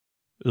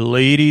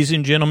Ladies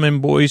and gentlemen,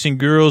 boys and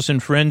girls,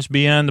 and friends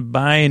beyond the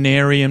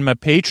binary, and my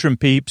patron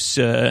peeps,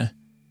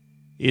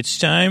 it's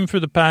time for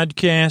the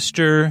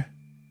podcaster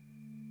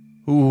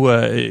who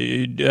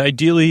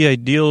ideally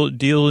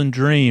deal in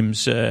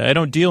dreams. I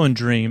don't deal in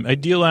dream. I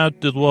deal out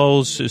the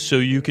lulls so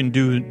you can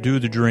do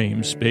the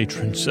dreams,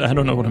 patrons. I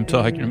don't know what I'm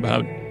talking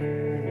about.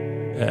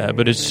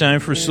 But it's time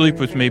for Sleep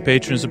With Me,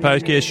 patrons, the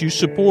podcast you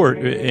support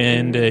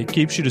and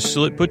keeps you to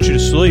sleep, puts you to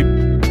sleep.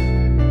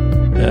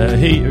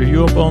 Hey, are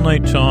you up all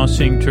night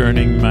tossing,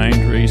 turning,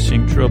 mind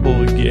racing,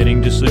 trouble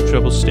getting to sleep,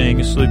 trouble staying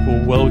asleep?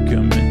 Well,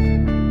 welcome.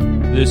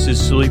 This is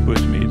Sleep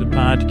With Me, the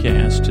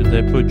podcast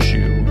that puts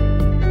you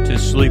to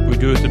sleep. We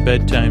do it the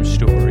bedtime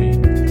story.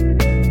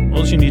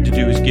 All you need to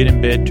do is get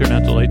in bed, turn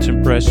out the lights,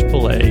 and press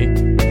play.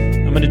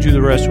 I'm going to do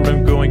the rest. What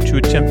I'm going to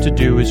attempt to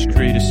do is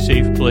create a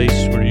safe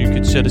place where you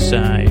could set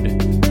aside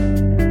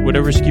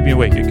whatever's keeping you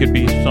awake. It could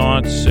be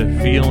thoughts,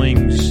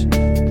 feelings,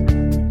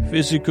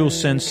 physical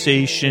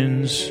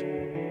sensations.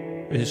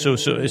 So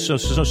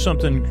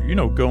something,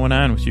 going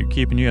on with you,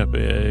 keeping you up.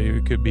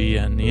 It could be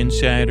on the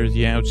inside or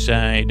the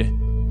outside.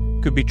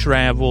 Could be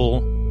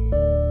travel.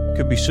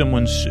 Could be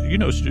someone's,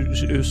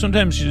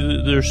 sometimes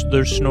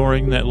there's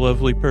snoring, that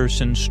lovely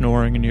person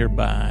snoring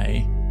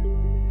nearby.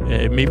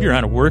 Maybe you're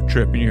on a work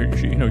trip and you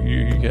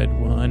got,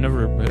 I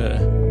never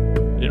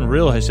didn't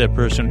realize that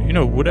person.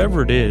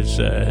 Whatever it is,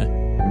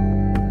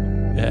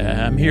 I'm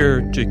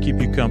here to keep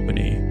you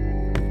company.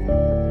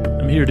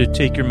 I'm here to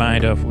take your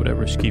mind off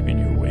whatever's keeping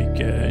you awake.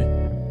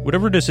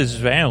 Whatever it is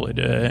valid.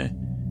 And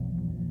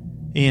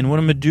what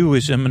I'm going to do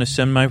is I'm going to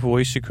send my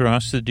voice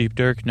across the deep,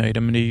 dark night.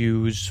 I'm going to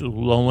use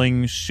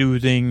lulling,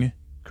 soothing,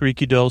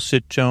 creaky,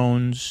 dulcet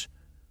tones,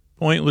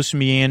 pointless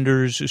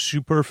meanders,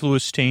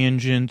 superfluous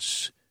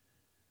tangents,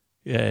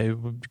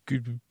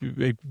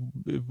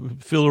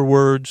 filler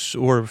words,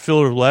 or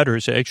filler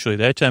letters, actually.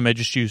 That time I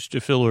just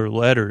used filler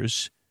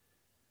letters.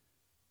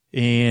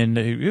 And,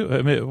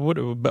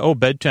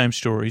 bedtime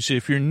stories.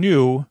 If you're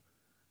new,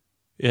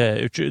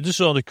 this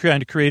is all to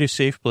kind of create a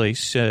safe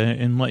place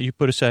and let you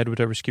put aside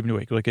whatever's keeping you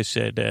awake. Like I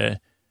said,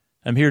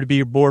 I'm here to be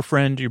your bore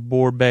friend, your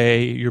bore bae,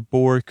 your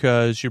bore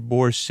cuz, your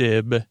bore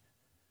sib,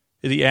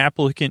 the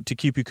applicant to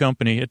keep you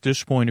company at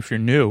this point if you're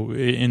new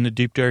in the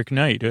deep, dark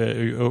night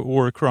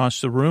or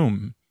across the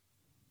room.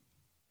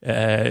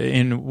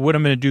 And what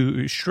I'm going to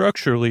do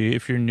structurally,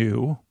 if you're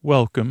new,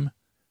 welcome.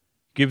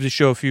 Give the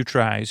show a few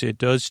tries. It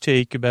does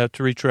take about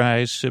 3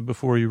 tries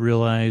before you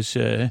realize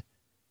that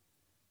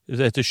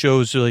the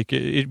show's like,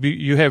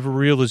 you have a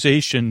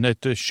realization that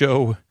the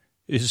show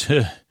is,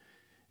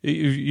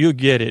 you'll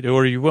get it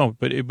or you won't,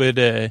 but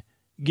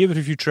give it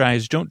a few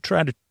tries. Don't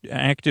try to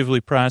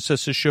actively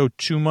process the show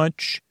too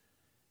much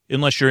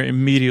unless you're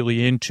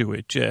immediately into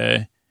it.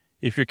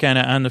 If you're kind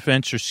of on the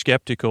fence or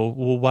skeptical,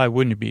 well, why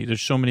wouldn't it be?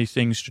 There's so many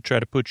things to try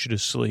to put you to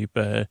sleep.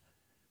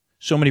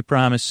 So many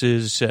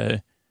promises,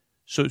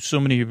 so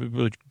many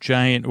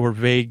giant or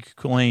vague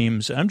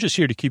claims. I'm just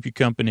here to keep you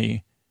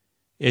company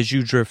as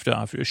you drift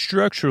off.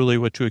 Structurally,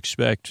 what to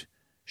expect.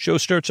 Show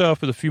starts off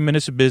with a few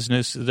minutes of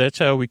business. That's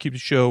how we keep the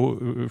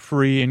show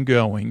free and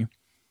going.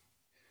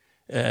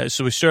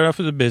 So we start off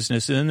with the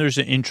business, and then there's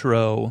an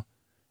intro.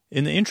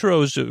 And the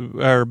intros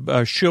are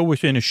a show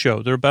within a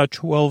show. They're about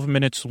 12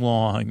 minutes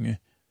long,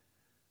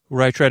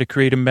 where I try to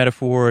create a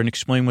metaphor and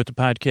explain what the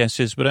podcast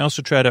is, but I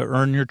also try to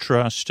earn your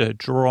trust,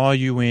 draw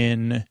you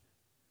in,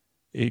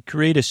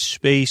 create a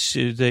space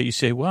that you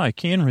say, well, I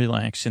can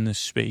relax in this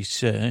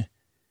space, to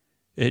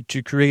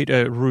create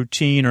a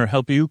routine or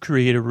help you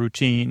create a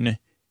routine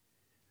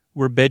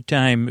where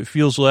bedtime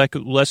feels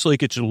less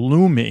like it's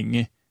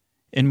looming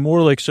and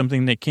more like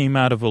something that came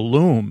out of a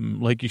loom,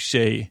 like you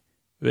say.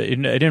 I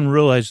didn't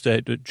realize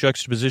that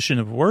juxtaposition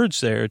of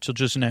words there until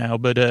just now,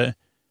 but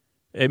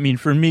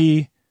for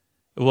me,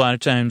 a lot of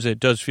times it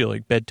does feel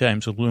like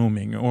bedtime's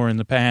looming, or in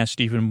the past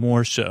even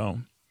more so.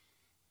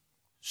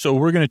 So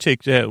we're going to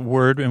take that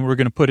word and we're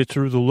going to put it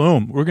through the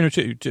loom. We're going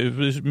to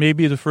this may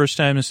be the first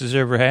time this has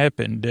ever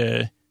happened,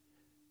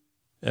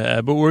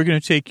 but we're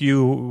going to take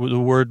the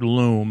word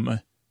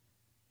loom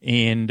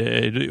and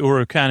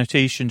or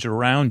connotations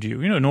around you.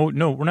 No,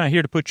 we're not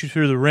here to put you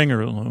through the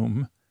ringer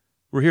loom.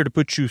 We're here to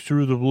put you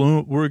through the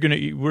loom.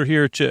 We're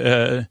here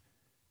to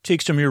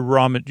take some of your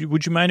raw.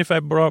 Would you mind if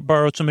I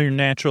borrowed some of your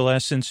natural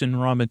essence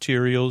and raw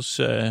materials?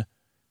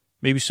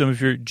 Maybe some of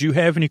your, do you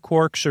have any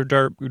quarks or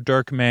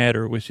dark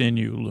matter within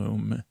you,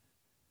 loom?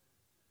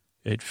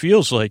 It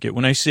feels like it.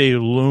 When I say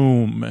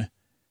loom,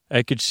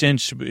 I could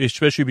sense,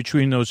 especially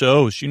between those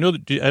O's.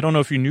 I don't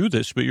know if you knew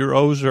this, but your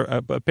O's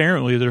are,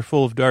 apparently they're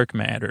full of dark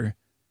matter,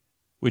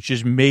 which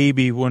is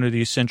maybe one of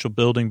the essential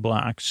building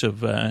blocks of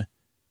the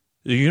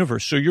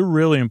universe. So you're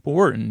really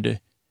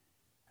important.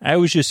 I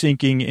was just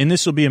thinking, and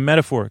this will be a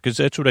metaphor, because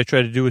that's what I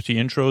try to do with the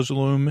intros,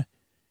 loom,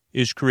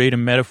 is create a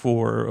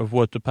metaphor of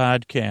what the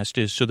podcast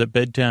is so that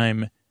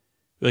bedtime,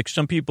 like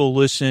some people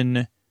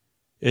listen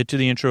to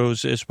the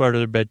intros as part of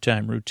their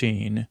bedtime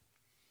routine,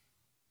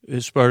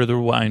 as part of their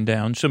wind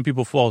down. Some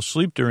people fall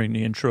asleep during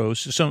the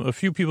intros. A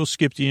few people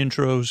skip the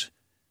intros.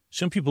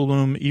 Some people,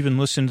 Loom, even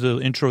listen to the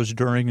intros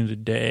during the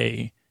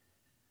day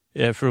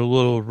for a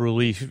little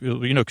relief,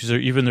 because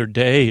even their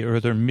day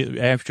or their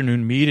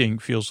afternoon meeting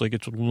feels like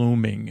it's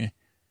looming.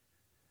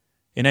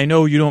 And I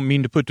know you don't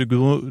mean to put you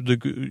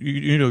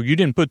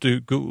didn't put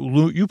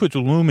you put the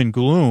loom in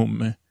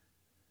gloom,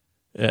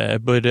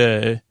 but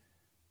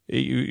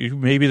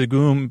maybe the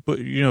gloom, but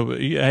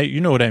you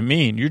know what I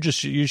mean.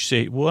 You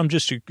say, well, I'm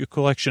just a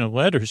collection of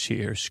letters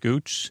here,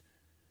 Scoots.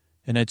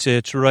 And I'd say,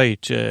 it's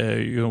right.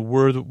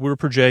 We're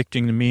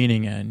projecting the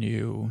meaning on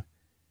you.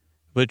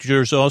 But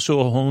there's also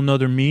a whole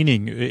nother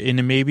meaning.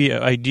 And maybe,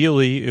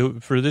 ideally,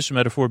 for this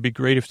metaphor, it'd be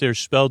great if they're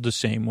spelled the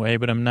same way,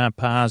 but I'm not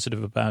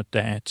positive about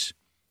that.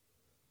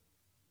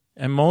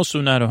 I'm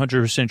also not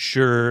 100%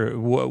 sure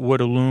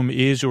what a loom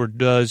is or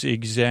does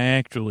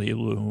exactly,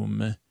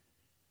 Loom.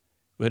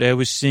 But I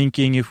was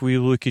thinking, if we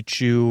look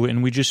at you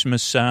and we just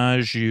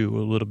massage you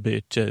a little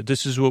bit,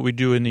 this is what we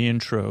do in the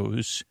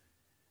intros.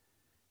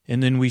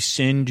 And then we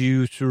send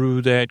you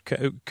through that.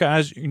 Do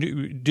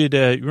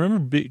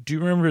you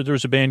remember there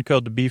was a band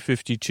called the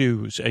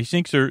B-52s? I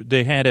think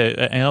they had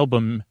an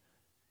album.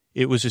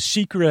 It was a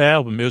secret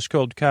album. It was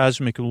called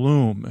Cosmic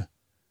Loom.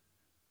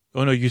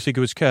 Oh, no, you think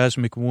it was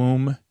Cosmic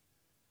Womb?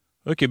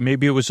 Okay,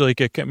 maybe it was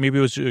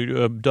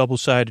a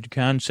double-sided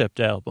concept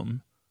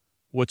album.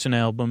 What's an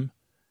album?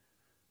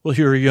 Well,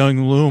 you're a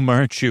young loom,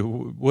 aren't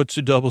you? What's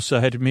a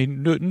double-sided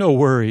mean? No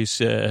worries.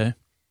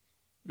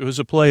 It was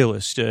a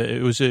playlist.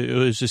 It was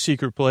a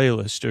secret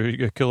playlist,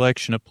 or a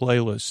collection of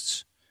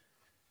playlists.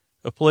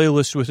 A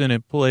playlist within a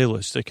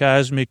playlist. The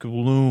cosmic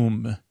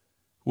loom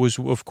was,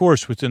 of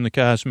course, within the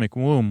cosmic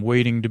womb,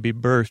 waiting to be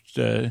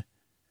birthed.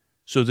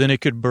 So then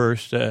it could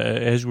birth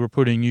as we're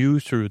putting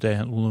you through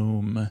that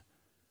loom.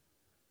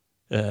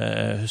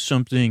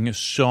 Something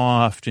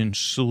soft and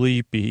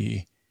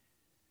sleepy.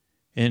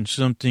 And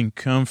something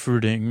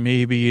comforting.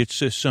 Maybe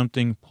it's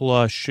something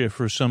plush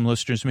for some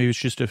listeners. Maybe it's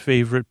just a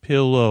favorite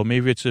pillow.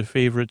 Maybe it's a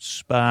favorite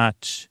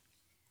spot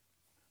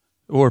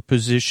or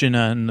position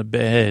on the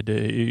bed.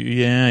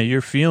 Yeah,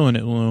 you're feeling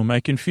it, Loom.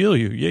 I can feel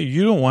you. Yeah,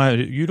 you don't want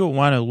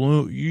to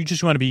loom. You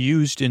just want to be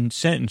used in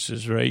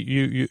sentences, right?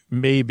 You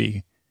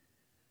maybe.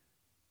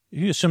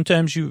 Yeah,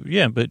 sometimes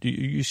but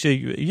you say,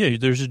 yeah,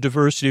 there's a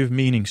diversity of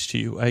meanings to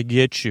you. I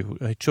get you.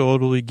 I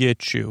totally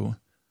get you.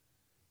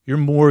 You're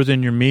more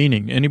than your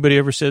meaning. Anybody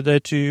ever said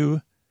that to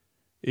you?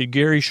 Did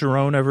Gary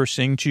Sharon ever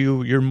sing to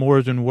you, you're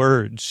more than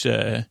words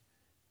and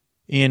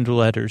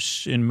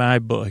letters in my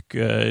book,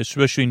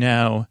 especially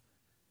now.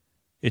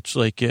 It's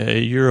like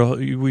you've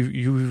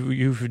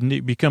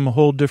become a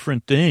whole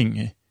different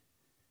thing.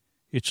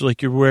 It's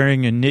like you're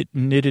wearing a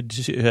knitted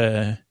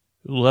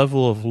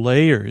level of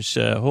layers.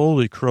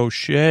 Holy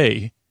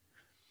crochet.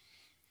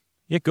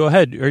 Yeah, go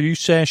ahead. Are you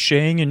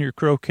sashaying in your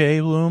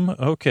croquet, Loom?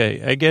 Okay,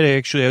 I get it.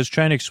 Actually, I was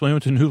trying to explain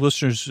what to the new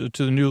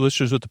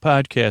listeners what the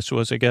podcast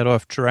was. I got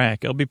off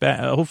track. I'll be back.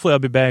 Hopefully, I'll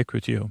be back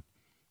with you.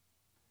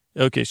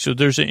 Okay, so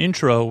there's an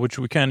intro, which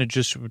we kind of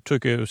just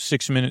took a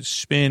 6-minute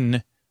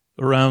spin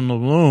around the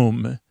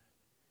loom.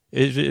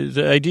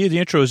 The idea of the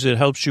intro is it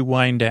helps you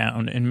wind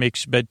down and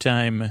makes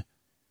bedtime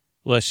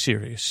less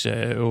serious,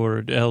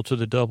 or L to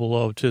the double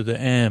O to the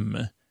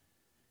M.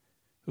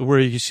 Where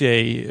you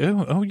say,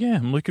 oh, yeah,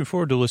 I'm looking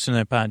forward to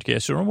listening to that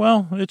podcast. Or,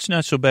 well, it's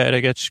not so bad.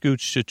 I got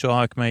Scoots to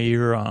talk my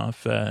ear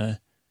off. The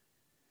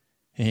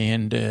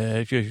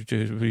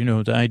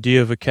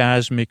idea of a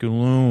cosmic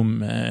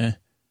loom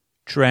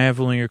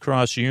traveling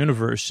across the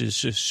universe is,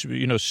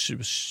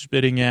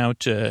 spitting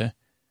out,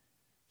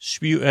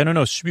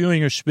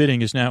 spewing or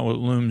spitting is not what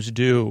looms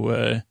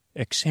do.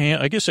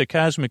 Exhale. I guess a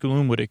cosmic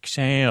loom would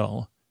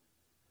exhale.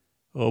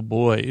 Oh,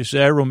 boy. Is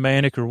that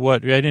romantic or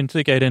what? I didn't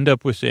think I'd end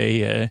up with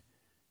a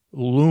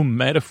loom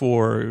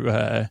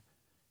metaphor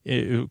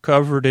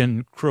covered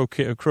in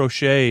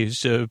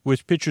crochets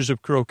with pictures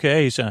of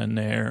croquets on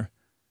there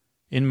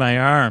in my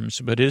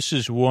arms. But this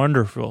is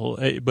wonderful.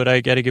 But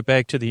I got to get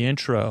back to the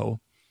intro.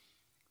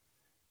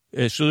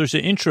 So there's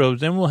an intro.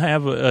 Then we'll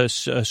have a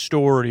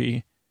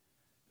story,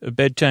 a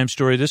bedtime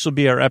story. This will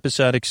be our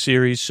episodic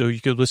series, so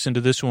you could listen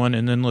to this one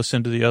and then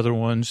listen to the other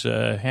ones.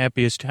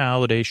 Happiest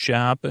Holiday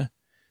Shop.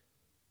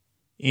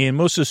 And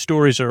most of the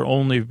stories are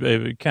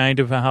only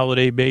kind of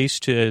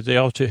holiday-based. I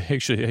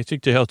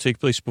think they all take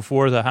place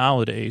before the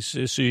holidays,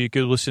 so you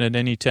could listen at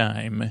any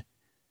time.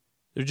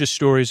 They're just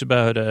stories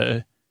about,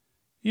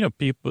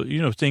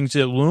 people, things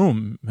that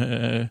loom,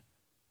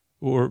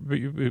 or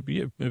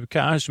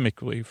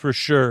cosmically, for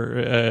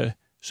sure.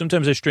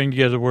 Sometimes I string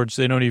together words,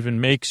 they don't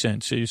even make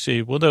sense. So you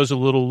say, well, that was a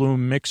little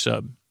loom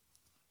mix-up.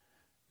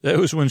 That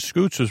was when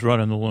Scoots was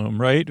running the loom,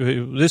 right?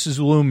 This is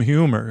loom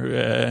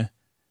humor.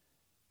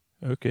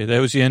 Okay, that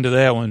was the end of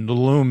that one. The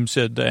Loom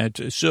said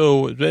that.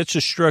 So that's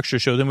a structure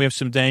show. Then we have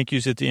some thank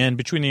yous at the end.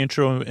 Between the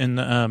intro and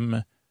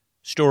the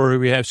story,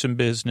 we have some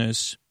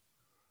business.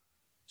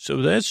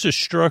 So that's the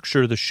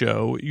structure of the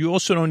show. You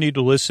also don't need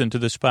to listen to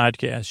this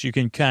podcast. You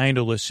can kind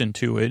of listen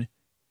to it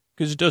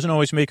because it doesn't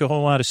always make a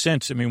whole lot of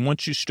sense. I mean,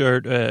 once you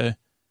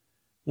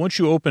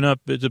open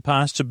up the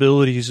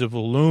possibilities of a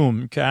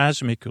loom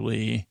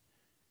cosmically,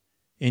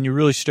 and you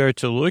really start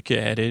to look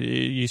at it,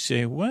 you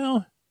say,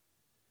 well,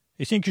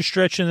 I think you're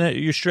stretching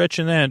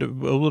that a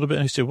little bit.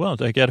 And I said, well,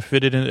 I got to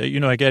fit it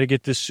in, I got to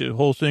get this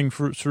whole thing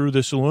through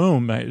this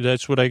loom.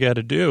 That's what I got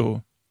to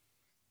do.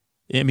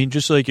 I mean,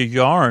 just like a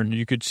yarn,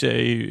 you could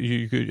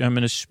say, I'm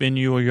going to spin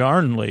you a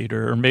yarn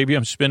later, or maybe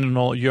I'm spinning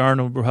all yarn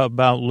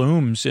about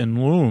looms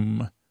and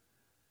loom.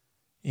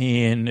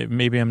 And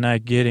maybe I'm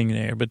not getting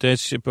there, but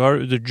that's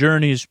part. The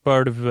journey is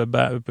part of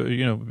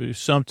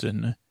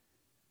something.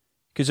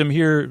 Because I'm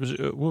here.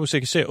 What was I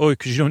going to say? Oh,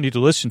 because you don't need to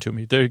listen to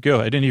me. There you go.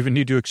 I didn't even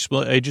need to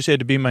explain. I just had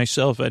to be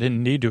myself. I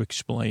didn't need to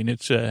explain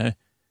it. And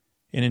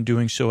in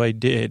doing so, I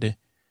did.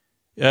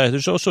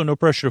 There's also no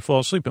pressure to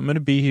fall asleep. I'm going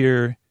to be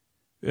here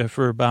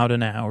for about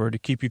an hour to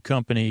keep you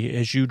company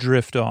as you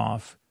drift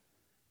off.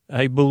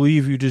 I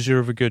believe you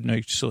deserve a good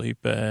night's sleep.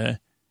 And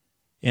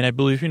I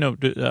believe,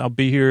 I'll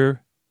be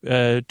here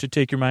to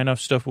take your mind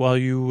off stuff while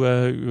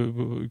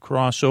you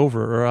cross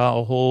over, or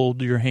I'll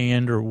hold your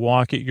hand or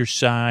walk at your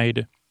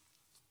side.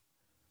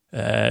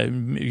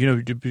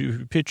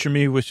 Picture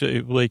me with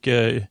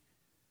I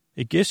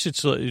guess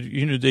it's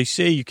they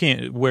say you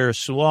can't wear a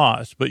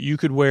sloth, but you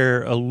could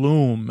wear a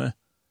loom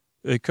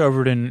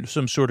covered in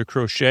some sort of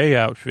crochet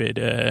outfit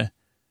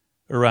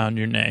around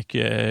your neck.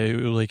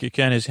 Like it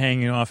kind of is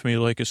hanging off me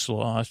like a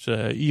sloth,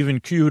 even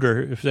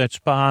cuter if that's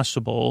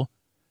possible.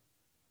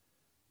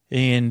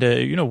 And,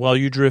 while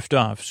you drift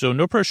off. So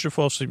no pressure to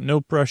fall asleep, no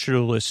pressure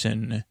to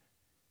listen.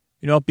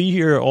 I'll be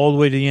here all the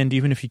way to the end,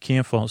 even if you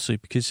can't fall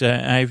asleep, because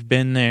I've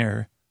been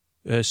there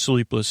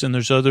sleepless, and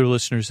there's other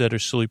listeners that are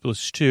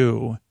sleepless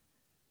too.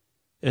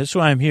 That's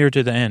why I'm here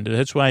to the end.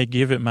 That's why I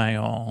give it my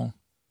all.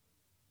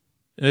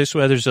 That's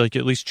why there's at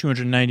least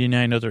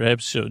 299 other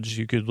episodes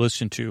you could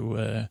listen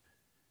to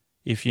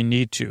if you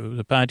need to.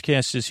 The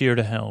podcast is here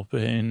to help,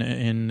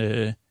 and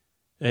the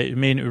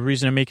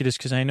reason I make it is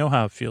because I know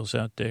how it feels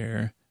out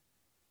there.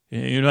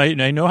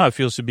 I know how it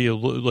feels to be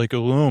like a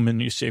loom, and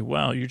you say,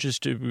 wow, you're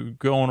just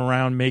going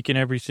around making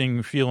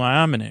everything feel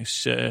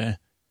ominous. And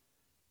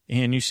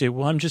you say,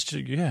 well, I'm just,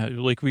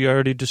 like we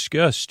already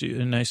discussed.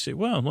 And I say,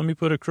 well, let me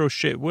put a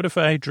crochet. What if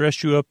I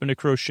dress you up in a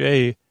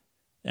crochet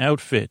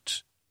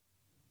outfit?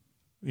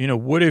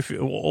 What if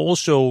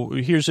also,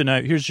 here's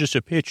just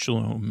a pitch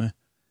loom.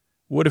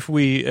 What if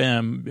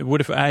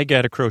I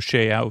got a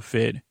crochet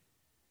outfit?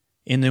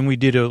 And then we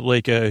did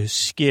a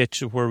skit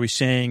where we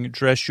sang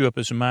Dress You Up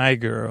as My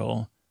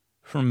Girl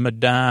from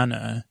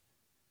Madonna.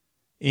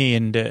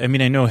 And,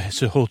 I know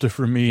it's a whole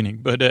different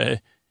meaning, but,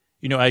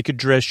 I could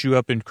dress you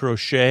up in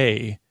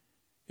crochet.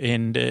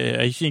 And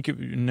I think,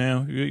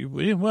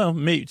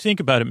 think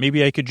about it.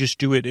 Maybe I could just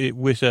do it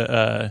with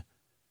a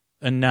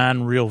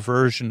non-real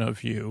version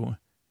of you.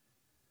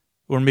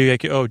 Or maybe I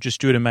could,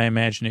 just do it in my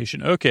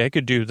imagination. Okay, I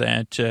could do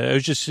that. I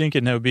was just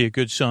thinking that would be a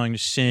good song to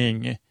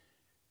sing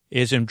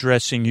as I'm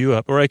dressing you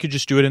up. Or I could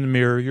just do it in the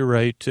mirror. You're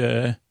right.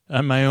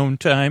 On my own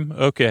time.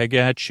 Okay, I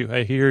got you.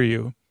 I hear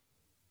you.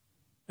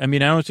 I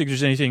don't think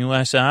there's anything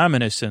less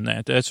ominous than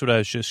that. That's what I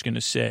was just going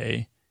to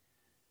say.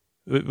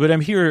 But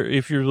I'm here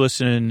if you're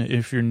listening,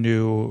 if you're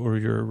new or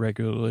you're a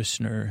regular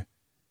listener.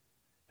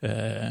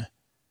 I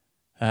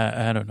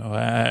don't know.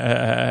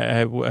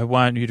 I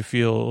want you to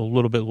feel a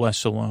little bit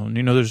less alone.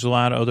 There's a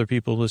lot of other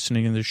people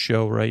listening to this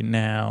show right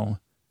now,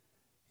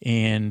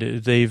 and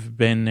they've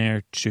been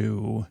there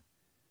too.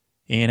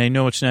 And I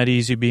know it's not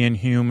easy being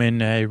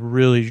human. I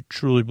really,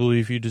 truly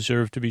believe you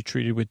deserve to be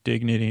treated with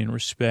dignity and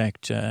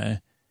respect.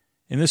 And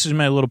this is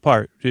my little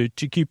part, to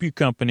keep you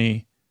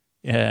company,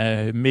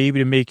 maybe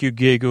to make you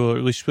giggle, or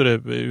at least put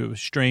a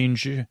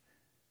strange,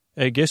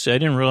 I guess I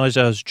didn't realize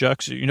I was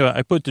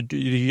I put the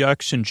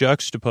yucks in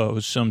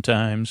juxtapose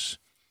sometimes.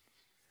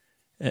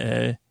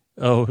 The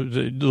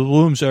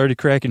loom's already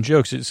cracking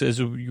jokes. It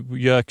says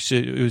yucks.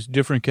 It was a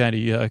different kind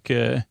of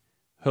yuck.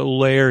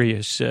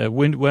 Hilarious.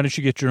 Why don't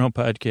you get your own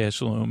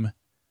podcast, Loom?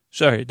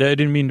 Sorry, I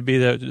didn't mean to be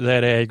that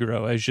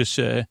aggro. I was just,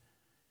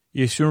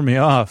 you threw me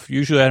off.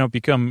 Usually I don't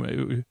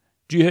become,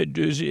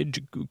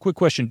 quick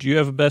question, do you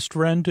have a best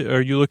friend? Or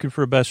are you looking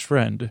for a best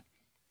friend?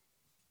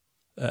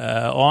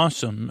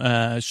 Awesome.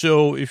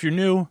 So if you're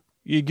new,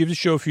 you give the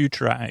show a few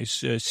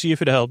tries. See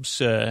if it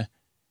helps.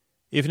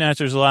 If not,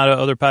 there's a lot of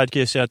other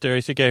podcasts out there.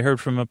 I think I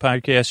heard from a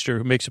podcaster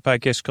who makes a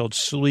podcast called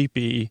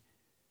Sleepy.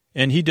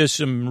 And he does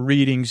some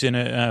readings in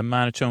a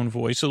monotone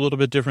voice, a little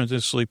bit different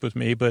than Sleep With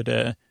Me,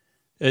 but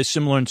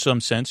similar in some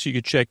sense. You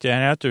could check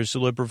that out. There's the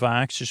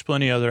LibriVox. There's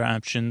plenty of other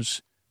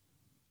options.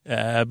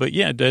 But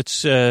yeah,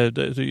 that's a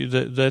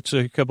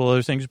couple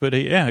other things. But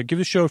give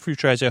the show a few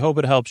tries. I hope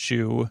it helps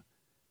you,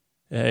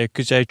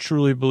 because I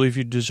truly believe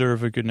you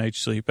deserve a good night's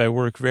sleep. I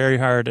work very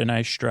hard and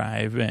I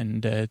strive.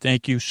 And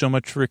thank you so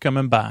much for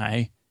coming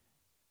by.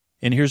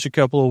 And here's a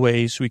couple of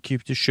ways we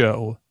keep the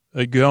show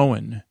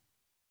going.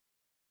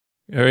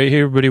 All right,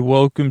 hey everybody,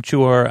 welcome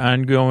to our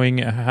ongoing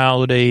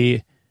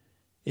holiday,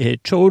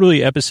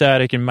 totally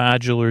episodic and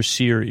modular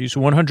series.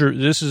 100,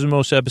 this is the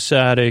most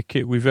episodic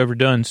we've ever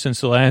done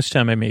since the last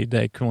time I made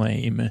that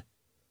claim.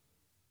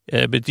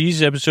 But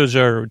these episodes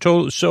are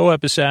so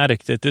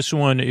episodic that this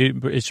one,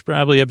 it's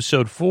probably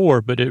episode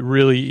 4, but it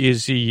really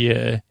is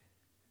the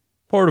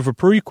part of a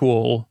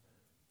prequel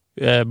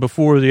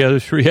before the other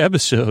 3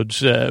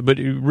 episodes. But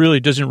it really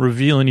doesn't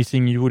reveal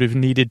anything you would have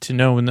needed to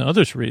know in the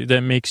other 3.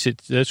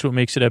 That's what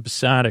makes it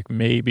episodic,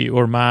 maybe,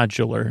 or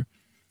modular.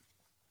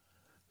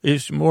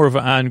 It's more of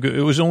an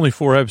it was only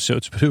 4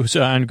 episodes, but it was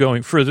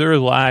ongoing for their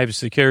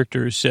lives, the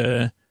characters,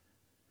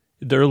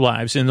 their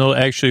lives, and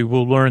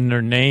we'll learn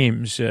their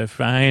names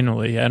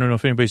finally. I don't know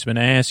if anybody's been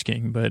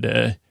asking, but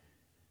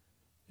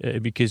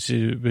because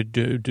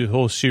the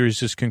whole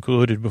series is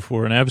concluded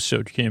before an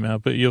episode came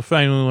out, but you'll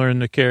finally learn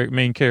the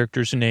main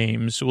characters'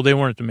 names. Well, they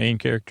weren't the main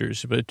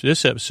characters, but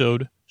this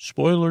episode,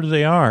 spoiler,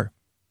 they are.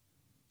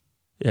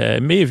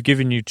 It may have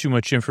given you too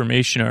much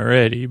information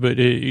already, but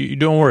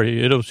don't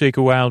worry. It'll take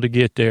a while to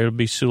get there. It'll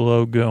be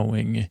slow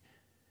going,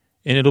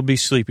 and it'll be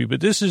sleepy.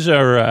 But this is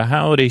our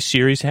holiday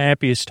series,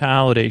 Happiest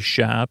Holiday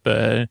Shop,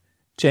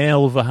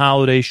 tale of a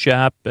holiday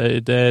shop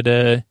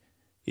that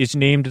is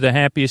named the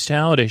Happiest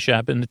Holiday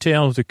Shop, and the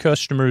tale of the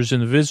customers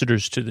and the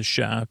visitors to the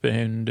shop,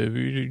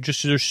 and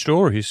just their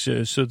stories.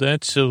 So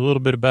that's a little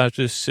bit about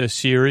this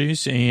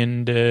series,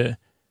 and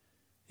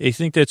I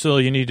think that's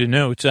all you need to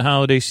know. It's a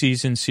holiday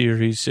season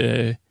series.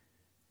 It's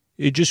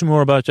just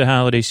more about the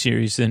holiday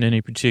series than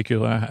any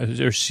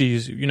particular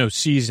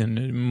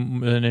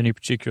season than any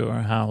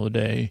particular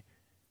holiday.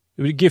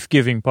 The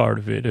gift-giving part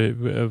of it,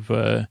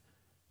 of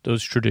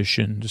those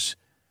traditions.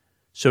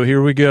 So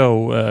here we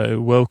go.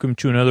 Welcome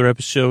to another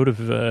episode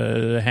of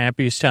the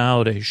Happiest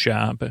Holiday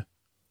Shop.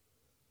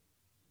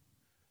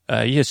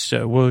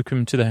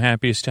 Welcome to the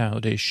Happiest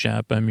Holiday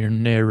Shop. I'm your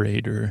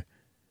narrator.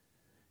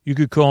 You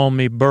could call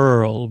me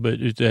Burl, but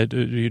that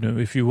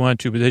if you want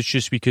to, but that's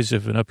just because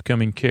of an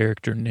upcoming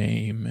character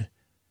name.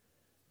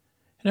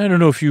 And I don't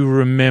know if you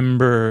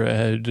remember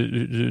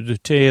the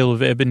tale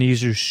of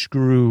Ebenezer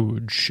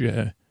Scrooge,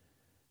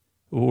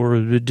 or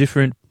the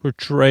different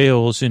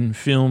portrayals in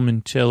film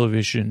and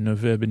television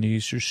of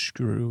Ebenezer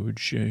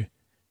Scrooge.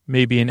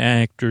 Maybe an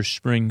actor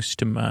springs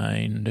to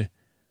mind.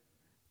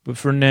 But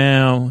for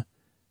now,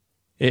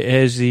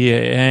 as the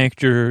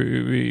actor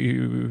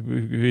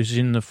is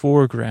in the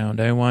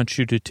foreground, I want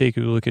you to take a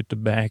look at the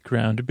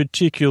background, in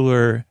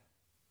particular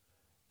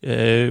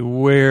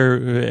where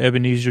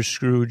Ebenezer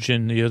Scrooge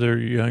and the other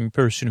young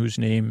person whose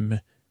name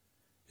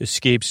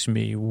escapes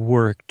me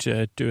worked.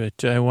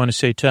 I want to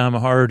say Tom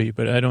Hardy,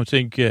 but I don't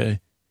think... I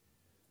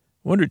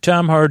wonder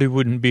Tom Hardy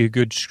wouldn't be a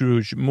good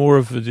Scrooge. More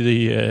of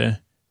the...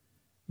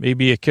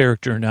 maybe a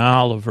character in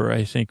Oliver,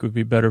 I think, would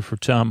be better for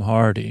Tom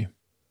Hardy.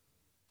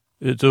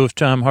 Though if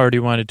Tom Hardy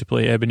wanted to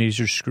play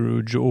Ebenezer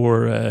Scrooge,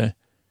 or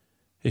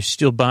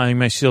still buying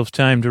myself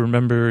time to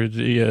remember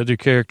the other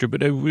character,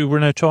 but we're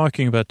not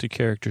talking about the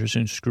characters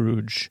in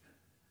Scrooge.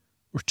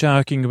 We're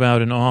talking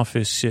about an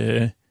office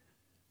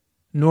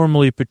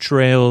normally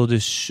portrayed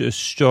as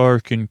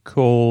stark and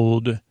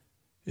cold,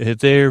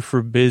 there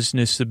for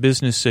business, the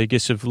business, I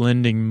guess, of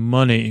lending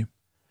money.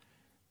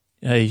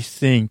 I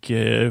think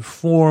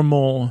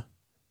formal,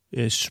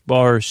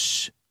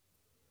 sparse.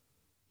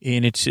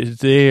 And it's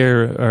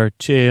there our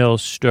tale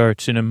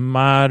starts in a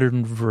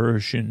modern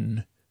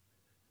version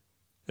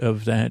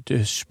of that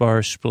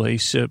sparse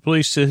place, a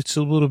place that's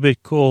a little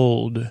bit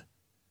cold.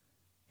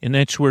 And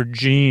that's where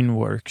Jean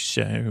works,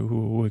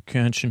 who we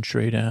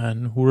concentrate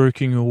on,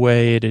 working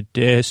away at a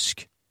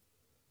desk.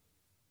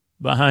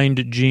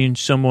 Behind Jean,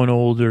 someone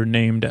older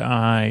named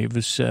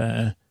Ives,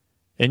 and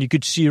you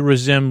could see a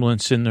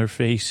resemblance in their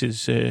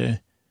faces,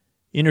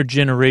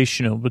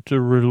 intergenerational, but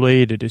they're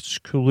related, it's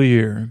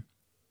clear.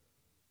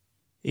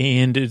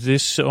 And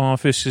this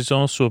office is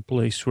also a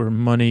place where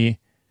money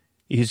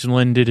is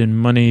lended and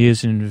money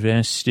is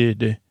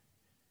invested.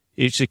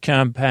 It's a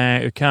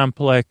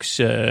complex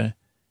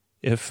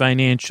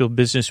financial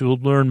business. We'll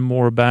learn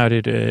more about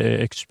it,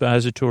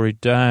 expository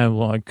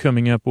dialogue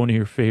coming up, one of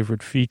your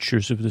favorite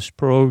features of this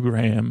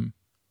program.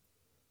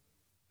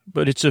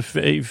 But it's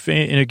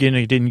and again,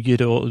 I didn't get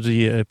all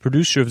the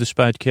producer of this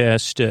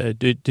podcast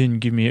didn't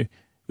give me,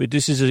 but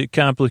this is a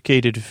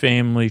complicated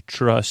family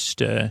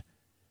trust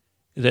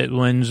that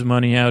lends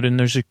money out, and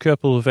there's a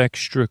couple of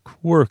extra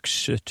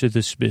quirks to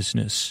this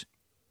business.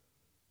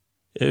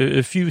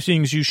 A few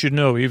things you should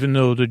know, even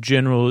though the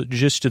general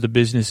gist of the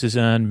business is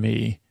on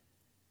me,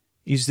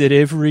 is that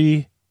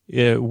every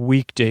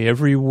weekday,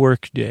 every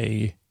work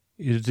day,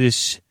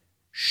 this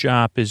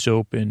shop is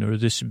open or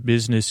this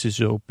business is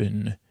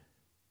open.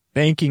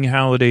 Banking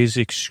holidays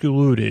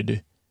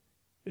excluded.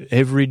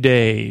 Every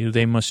day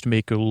they must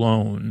make a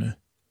loan.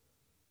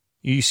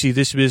 You see,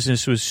 this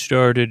business was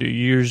started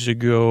years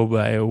ago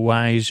by a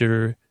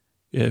wiser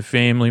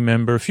family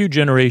member, a few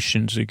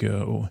generations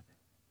ago.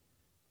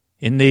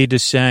 And they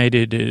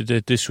decided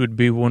that this would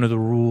be one of the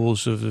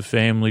rules of the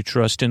family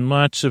trust, and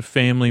lots of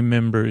family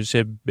members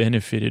have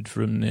benefited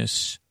from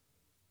this.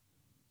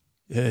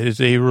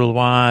 They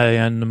rely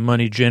on the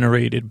money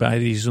generated by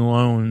these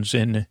loans,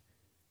 and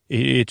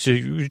it's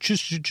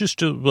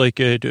just an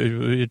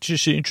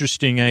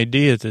interesting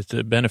idea that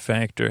the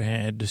benefactor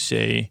had to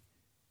say,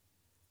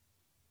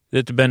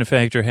 that the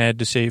benefactor had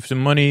to say, if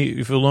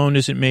a loan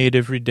isn't made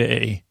every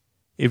day,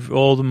 if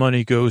all the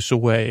money goes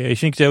away. I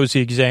think that was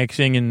the exact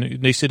thing.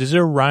 And they said, is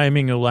there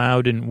rhyming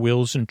allowed in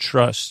wills and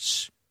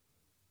trusts?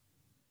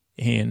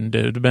 And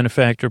the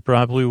benefactor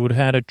probably would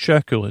have had a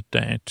chuckle at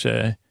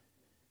that.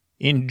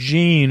 And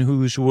Gene,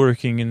 who's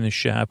working in the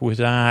shop with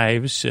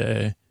Ives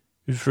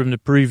from the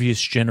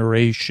previous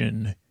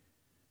generation,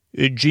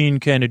 Gene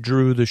kind of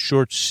drew the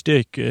short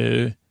stick.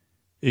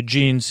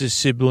 Gene's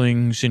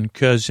siblings and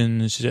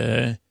cousins,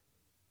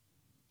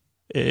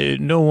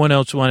 no one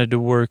else wanted to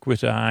work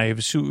with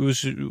Ives, who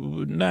was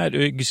not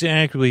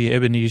exactly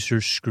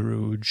Ebenezer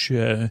Scrooge,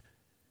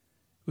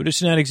 but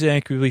it's not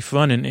exactly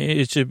fun, and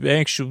it's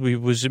actually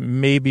was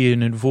maybe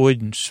an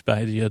avoidance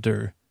by the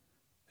other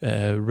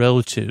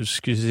relatives,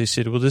 because they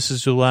said, well, this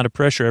is a lot of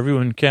pressure.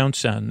 Everyone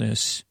counts on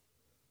this.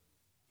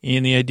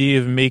 And the idea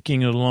of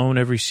making a loan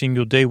every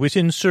single day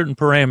within certain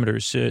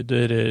parameters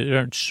that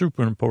aren't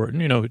super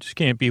important, it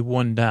can't be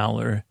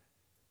 $1.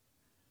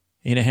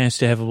 And it has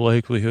to have a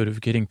likelihood of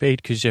getting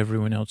paid because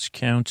everyone else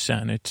counts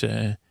on it.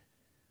 So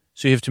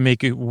you have to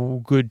make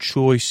good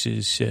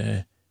choices,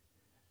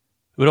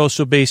 but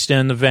also based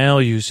on the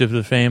values of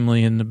the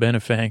family and the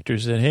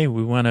benefactors that, hey,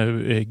 we want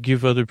to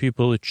give other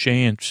people a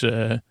chance,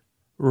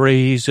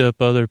 raise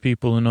up other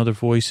people and other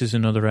voices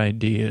and other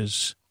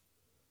ideas.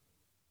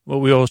 Well,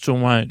 we also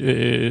want,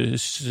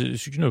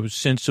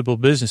 sensible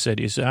business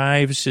ideas.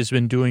 Ives has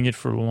been doing it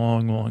for a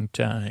long, long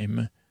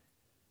time.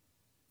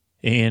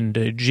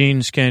 And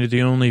Gene's kind of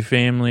the only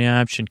family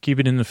option. Keep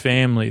it in the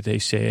family, they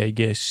say, I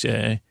guess.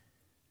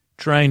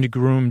 Trying to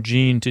groom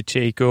Gene to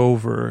take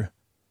over.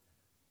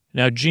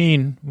 Now,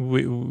 Gene,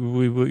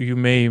 you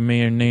may or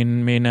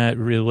may not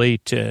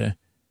relate.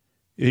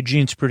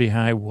 Gene's pretty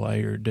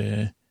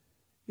high-wired.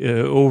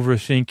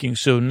 Overthinking.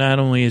 So not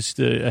only is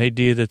the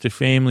idea that the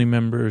family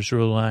members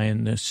rely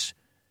on this,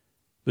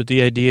 but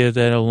the idea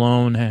that a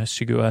loan has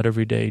to go out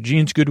every day.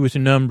 Gene's good with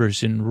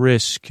numbers and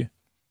risk,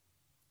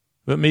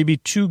 but maybe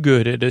too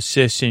good at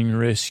assessing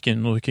risk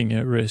and looking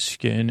at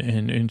risk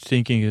and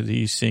thinking of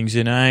these things.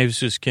 And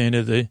Ives is kind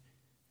of the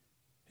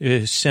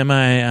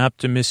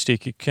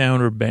semi-optimistic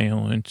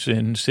counterbalance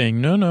and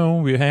saying, no,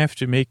 we have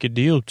to make a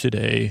deal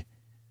today.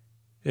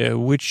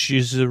 Which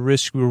is the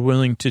risk we're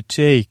willing to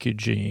take,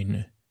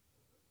 Gene?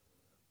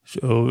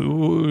 So,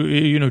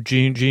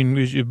 Gene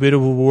was a bit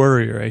of a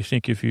worrier, I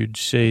think, if you'd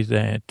say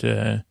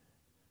that.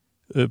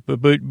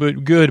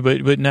 But good,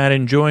 but not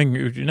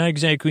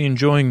exactly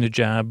enjoying the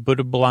job, but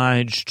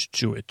obliged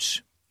to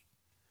it.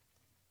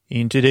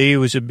 And today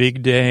was a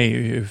big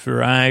day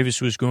for Ives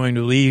was going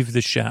to leave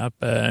the shop.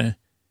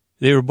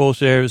 They were both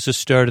there. It was the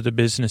start of the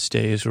business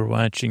days. We're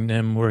watching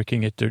them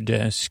working at their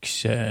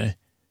desks.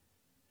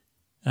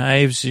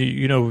 Ives,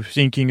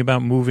 thinking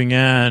about moving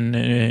on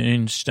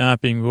and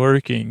stopping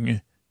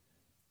working.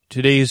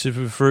 Today's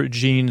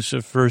Gene's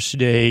first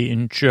day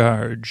in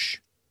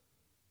charge.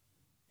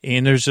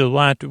 And there's a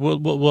lot.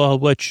 Well, I'll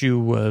let you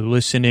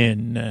listen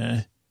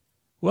in.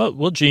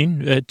 Well,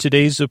 Gene,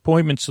 today's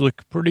appointments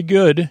look pretty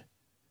good.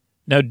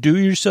 Now, do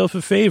yourself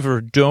a favor.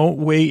 Don't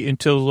wait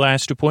until the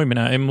last appointment.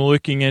 I'm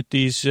looking at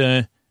these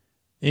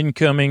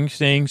incoming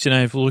things, and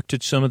I've looked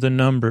at some of the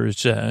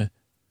numbers.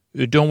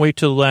 Don't wait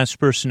till the last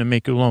person to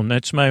make a loan.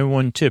 That's my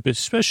one tip,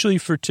 especially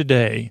for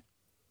today.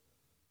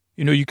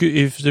 You could,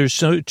 if there's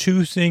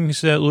two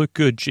things that look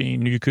good,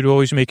 Gene, you could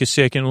always make a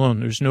second loan.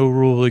 There's no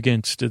rule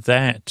against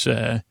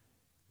that,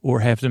 or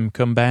have them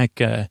come back,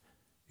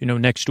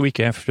 next week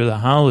after the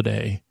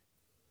holiday.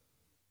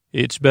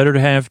 It's better to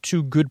have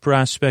two good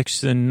prospects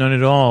than none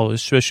at all,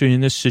 especially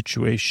in this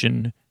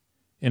situation.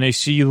 And I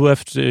see you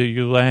left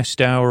your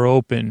last hour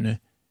open,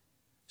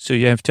 so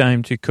you have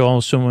time to call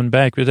someone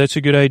back. But that's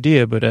a good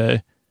idea.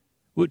 But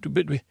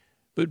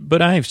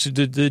Ives,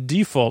 the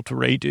default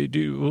rate,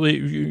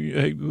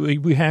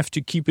 we have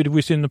to keep it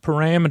within the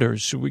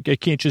parameters. I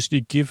can't just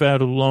give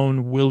out a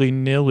loan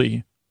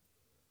willy-nilly.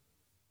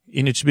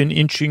 And it's been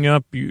inching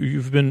up.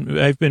 I've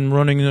been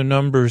running the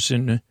numbers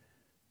and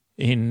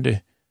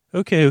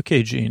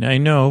okay, Gene, I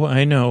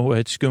know,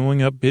 it's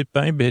going up bit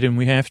by bit, and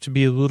we have to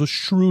be a little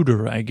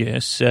shrewder, I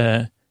guess.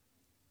 But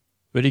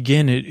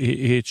again,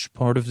 it's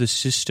part of the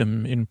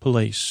system in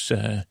place.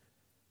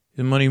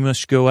 The money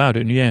must go out,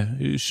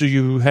 and so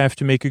you have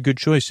to make a good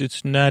choice.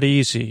 It's not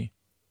easy.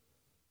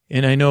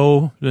 And I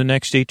know the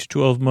next 8 to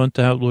 12 month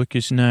outlook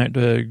is not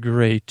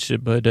great,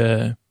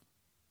 but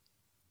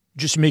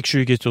just make sure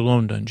you get the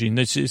loan done, Gene.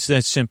 It's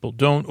that simple.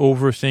 Don't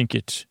overthink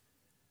it.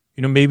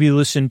 Maybe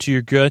listen to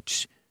your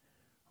guts,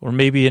 or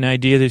maybe an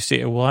idea they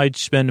say, well, I'd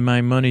spend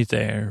my money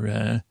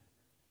there.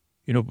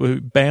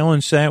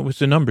 Balance that with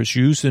the numbers.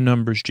 Use the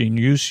numbers, Gene.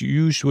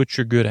 Use what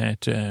you're good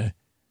at.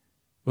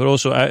 But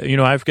also,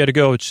 I've got to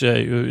go.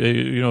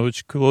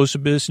 It's close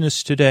of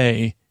business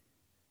today,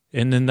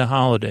 and then the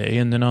holiday,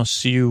 and then I'll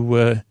see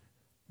you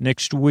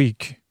next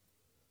week.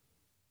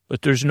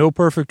 But there's no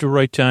perfect or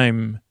right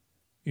time.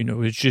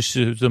 It's just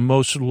the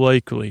most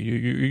likely.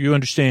 You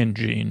understand,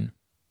 Gene?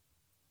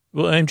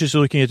 Well, I'm just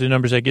looking at the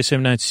numbers. I guess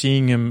I'm not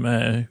seeing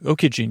them.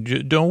 Okay, Gene,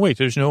 don't wait.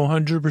 There's no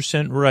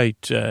 100%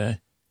 right.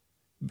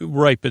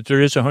 Right, but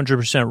there is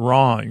 100%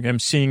 wrong. I'm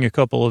seeing a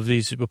couple of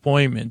these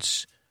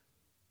appointments.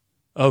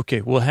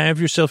 Okay, well, have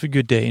yourself a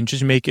good day and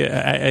just make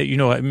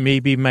it,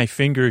 maybe my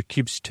finger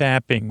keeps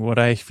tapping what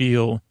I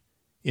feel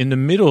in the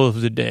middle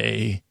of the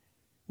day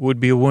would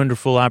be a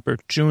wonderful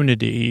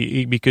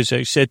opportunity because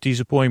I set these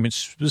appointments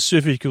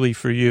specifically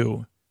for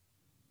you.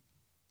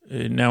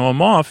 Now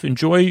I'm off.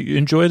 Enjoy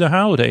the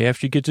holiday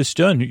after you get this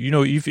done.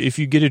 If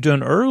you get it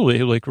done early,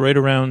 like right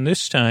around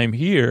this time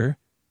here,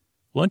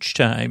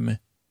 lunchtime,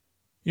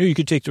 you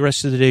could take the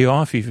rest of the day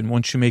off even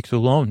once you make the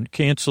loan.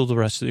 Cancel the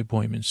rest of the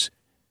appointments.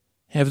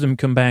 Have them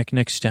come back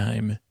next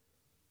time.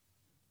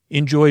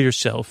 Enjoy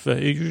yourself.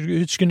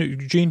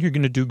 Gene, you're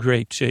gonna do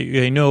great.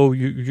 I know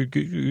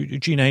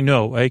Gene. I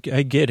know. I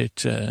get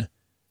it.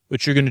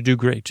 But you're gonna do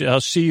great.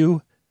 I'll see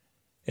you,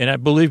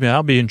 and believe me,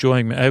 I'll be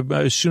enjoying it.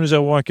 As soon as I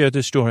walk out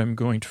this door, I'm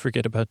going to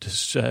forget about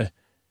this, and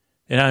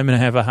I'm gonna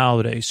have a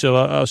holiday. So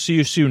I'll see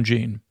you soon,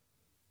 Gene.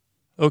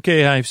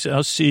 Okay,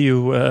 I'll see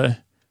you.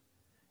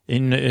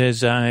 And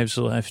as Ives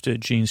left,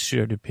 Gene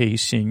started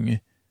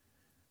pacing.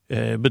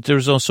 But there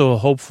was also a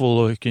hopeful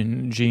look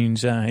in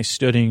Gene's eye,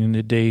 studying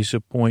the day's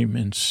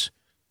appointments.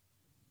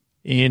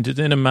 And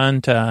then a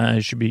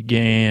montage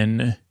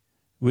began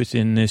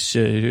within this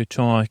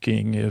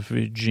talking of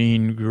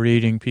Gene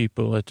greeting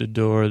people at the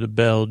door, the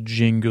bell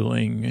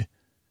jingling.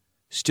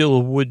 Still a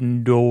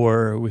wooden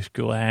door with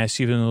glass,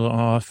 even though the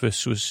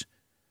office was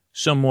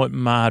somewhat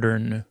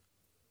modern.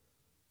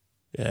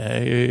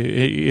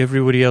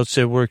 Everybody else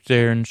that worked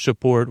there and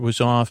support was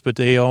off, but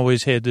they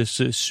always had this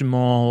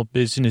small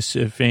business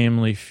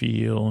family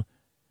feel.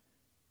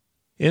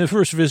 And the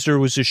first visitor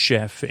was a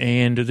chef,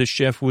 and the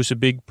chef was a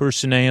big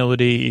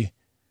personality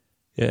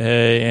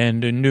and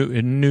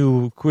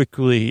knew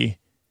quickly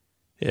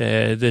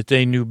that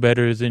they knew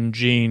better than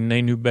Gene.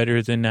 They knew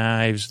better than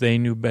Ives. They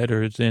knew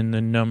better than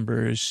the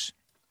numbers.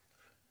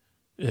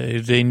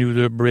 They knew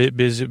their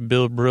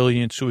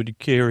brilliance would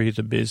carry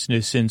the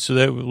business. And so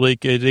that,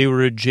 they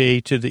were a J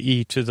to the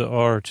E to the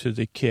R to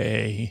the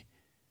K.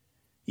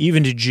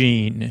 Even to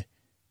Gene,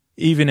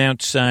 even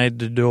outside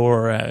the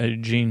door,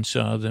 Gene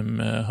saw them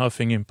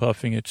huffing and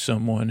puffing at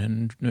someone.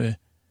 And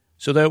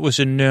so that was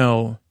a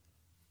no.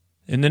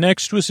 And the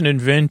next was an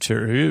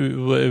inventor,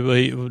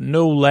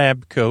 no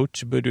lab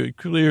coat, but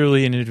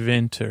clearly an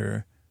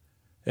inventor.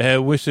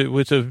 With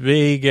a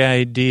vague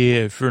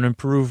idea for an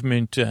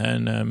improvement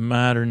on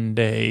modern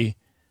day,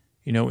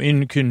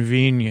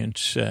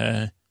 inconvenience.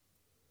 And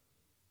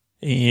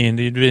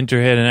the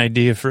inventor had an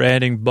idea for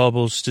adding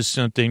bubbles to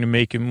something to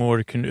make it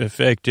more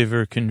effective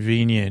or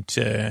convenient.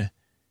 And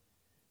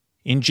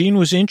Gene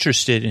was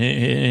interested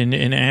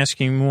in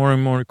asking more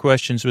and more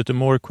questions, but the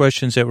more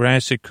questions that were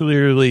asked, it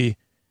clearly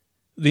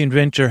the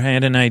inventor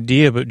had an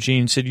idea, but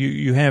Gene said,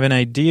 you have an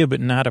idea, but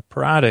not a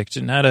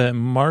product, not a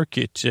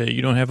market.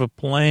 You don't have a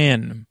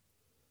plan.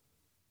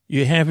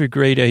 You have a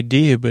great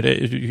idea, but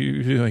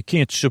I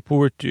can't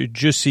support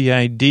just the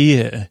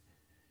idea.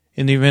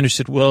 And the inventor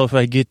said, well, if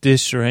I get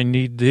this or I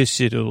need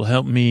this, it'll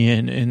help me.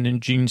 And then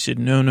Gene said,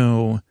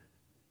 no.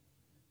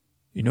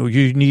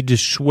 You need to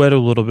sweat a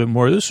little bit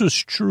more. This was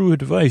true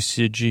advice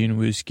that Gene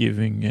was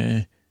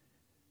giving.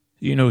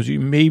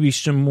 Maybe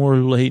some more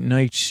late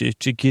nights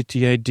to get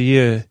the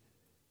idea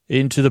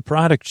into the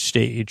product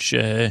stage.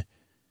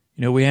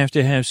 We have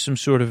to have some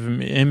sort of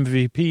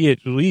MVP,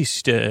 at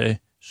least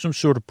some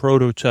sort of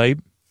prototype.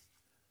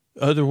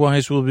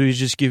 Otherwise, we'll be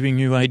just giving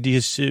you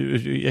ideas.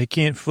 I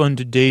can't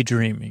fund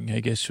daydreaming,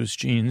 I guess was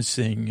Gene's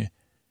thing.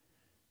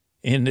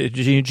 And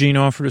Gene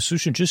offered a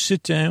solution. Just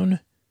sit down.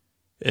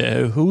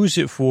 Who is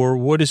it for?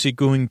 What is it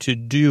going to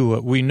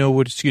do? We know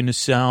what it's going to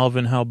solve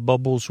and how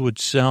bubbles would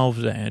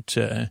solve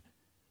that.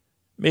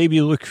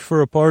 Maybe look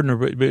for a partner,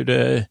 but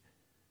and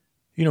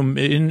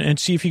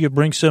see if you could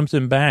bring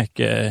something back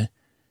and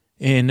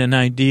an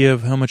idea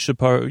of how much the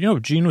power.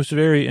 Gene was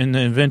and the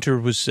inventor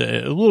was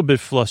a little bit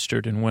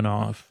flustered and went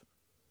off.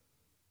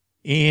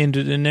 And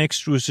the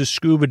next was a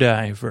scuba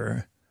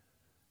diver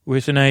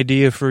with an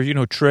idea for,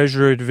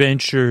 treasure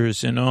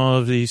adventures and all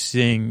of these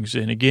things.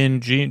 And again,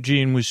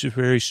 Gene was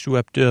very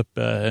swept up,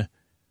 and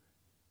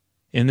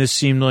this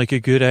seemed like a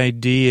good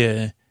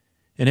idea.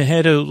 And it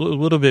had a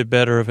little bit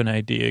better of an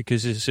idea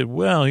because it said,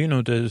 well,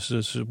 there's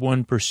this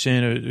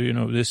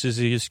 1%, this is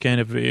these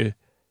kind of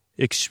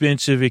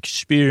expensive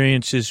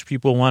experiences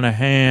people want to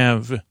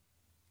have.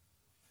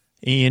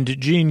 And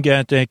Gene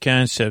got that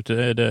concept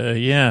that,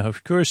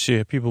 of course,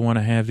 people want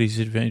to have these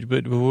adventures.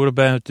 But what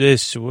about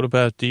this? What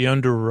about the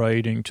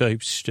underwriting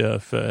type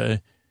stuff?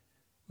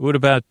 What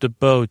about the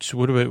boats?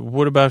 What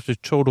about the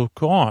total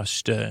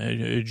cost?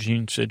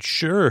 Gene said,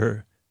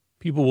 sure,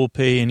 people will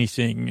pay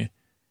anything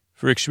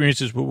for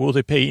experiences, but will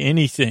they pay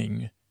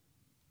anything?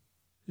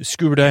 The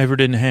scuba diver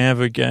didn't have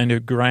a kind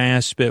of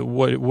grasp at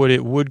what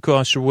it would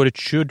cost or what it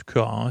should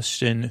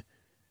cost. And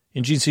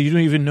Gene said, you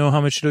don't even know how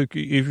much, if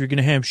you're going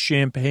to have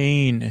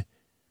champagne,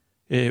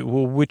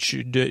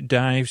 which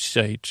dive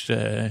sites,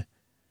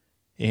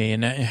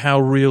 and how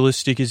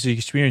realistic is the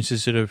experience?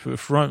 Is it a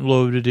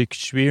front-loaded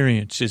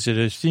experience? Is it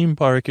a theme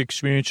park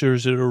experience or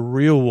is it a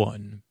real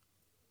one?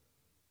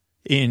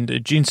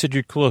 And Gene said,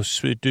 you're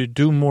close.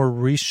 Do more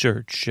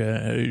research.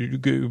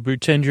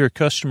 Pretend you're a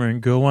customer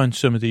and go on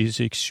some of these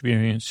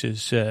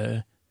experiences.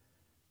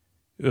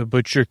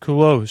 But you're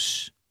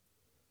close.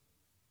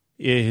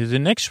 The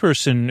next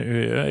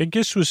person, I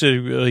guess, was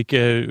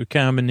a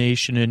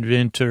combination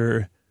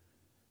inventor,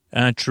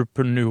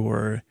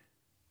 entrepreneur.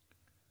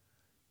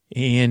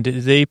 And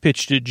they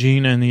pitched at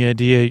Gene on the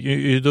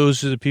idea,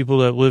 those are the people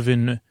that live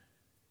in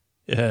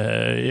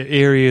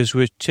areas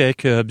with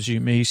tech hubs.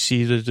 You may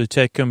see that the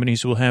tech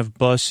companies will have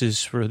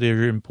buses for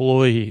their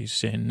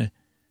employees, and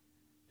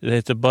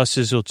that the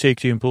buses will take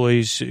the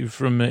employees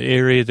from the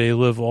area they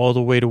live all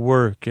the way to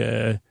work,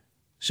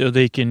 so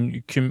they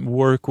can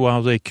work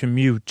while they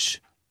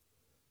commute,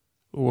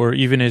 or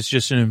even as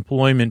just an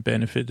employment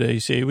benefit. They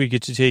say, we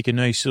get to take a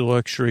nice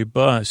luxury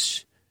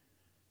bus.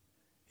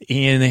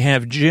 And they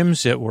have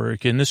gyms at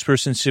work. And this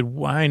person said,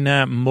 why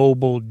not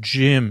mobile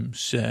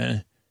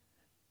gyms?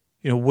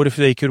 What if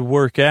they could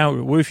work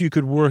out? What if you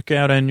could work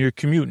out on your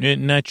commute?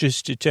 Not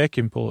just to tech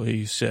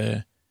employees,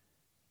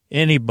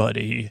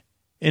 anybody,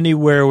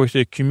 anywhere with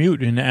a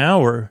commute, an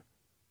hour,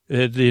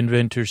 the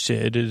inventor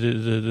said,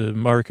 the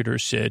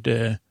marketer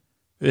said,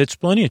 it's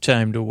plenty of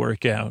time to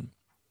work out.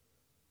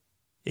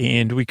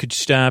 And we could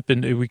stop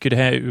and we could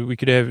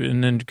have,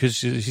 and then,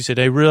 because he said,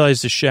 I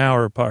realized the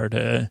shower part,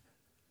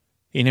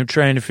 and I'm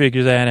trying to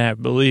figure that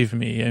out. Believe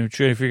me, I'm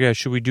trying to figure out,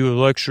 should we do a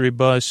luxury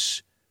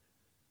bus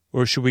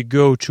or should we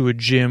go to a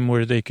gym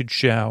where they could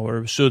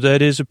shower? So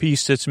that is a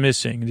piece that's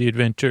missing, the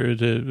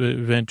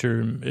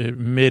inventor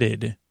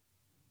admitted.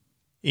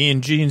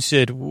 And Gene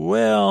said,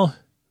 well,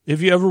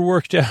 have you ever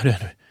worked out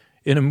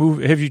in a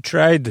movie? Have you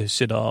tried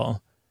this at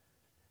all?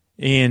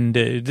 And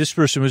this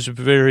person was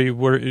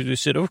they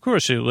said, of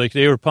course, like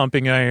they were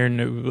pumping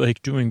iron,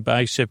 like doing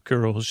bicep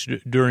curls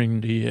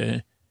during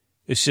the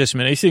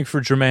assessment, I think for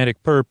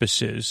dramatic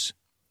purposes.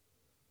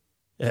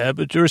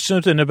 But there was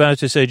something about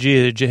this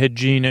idea that had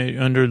Gene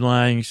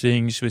underlying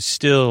things, but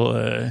still,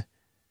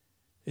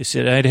 they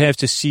said, I'd have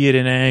to see it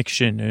in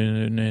action.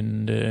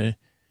 And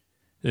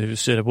they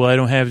said, well, I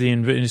don't have the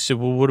invention. He said,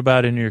 well, what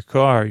about in your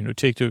car?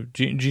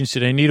 Gene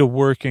said, I need a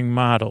working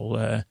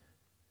model.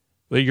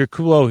 Well, you're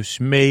close,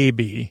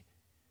 maybe.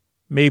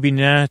 Maybe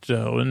not,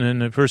 though. And then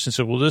the person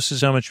said, well, this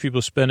is how much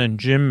people spend on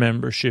gym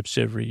memberships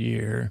every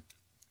year.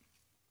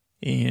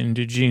 And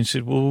Gene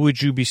said, well,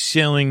 would you be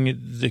selling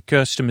the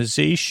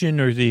customization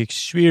or the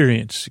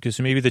experience? Because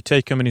maybe the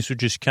tech companies would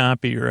just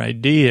copy your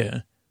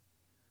idea.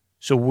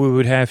 So we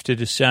would have to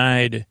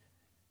decide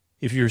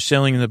if you're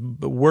selling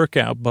the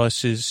workout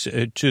buses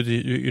to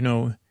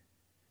the,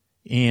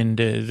 and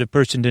the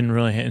person didn't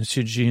really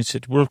answer. Gene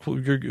said, well,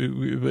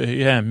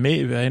 yeah,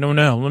 maybe, I don't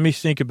know. Let me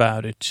think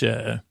about it.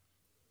 But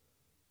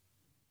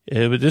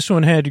this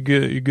one had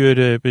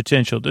good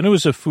potential. Then it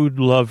was a food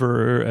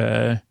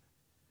lover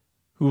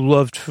who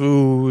loved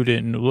food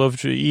and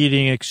loved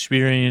eating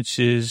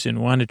experiences and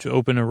wanted to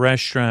open a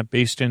restaurant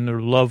based on their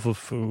love of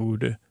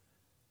food.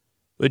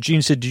 But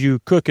Gene said, do you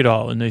cook it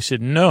all? And they said,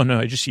 no,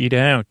 I just eat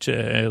out.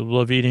 I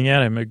love eating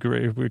out. I'm a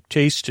great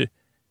taste.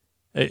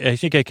 I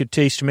think I could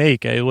taste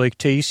make. I like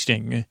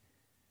tasting,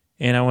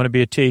 and I want to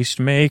be a taste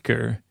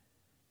maker.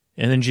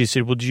 And then Gene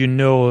said, well, do you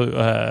know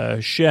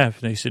a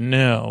chef? And they said,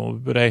 no,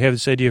 but I have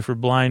this idea for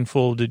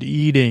blindfolded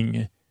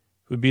eating.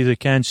 Would be the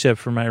concept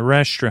for my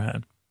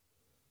restaurant.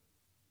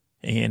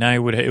 And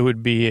it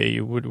would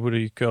be what do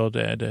you call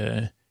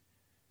that?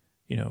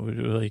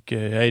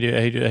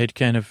 I'd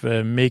kind of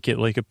make it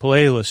like a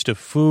playlist of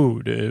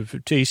food,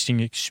 of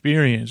tasting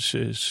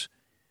experiences.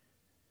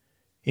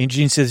 And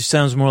Gene says it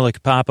sounds more like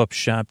a pop-up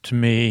shop to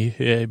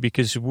me,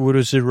 because what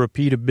is the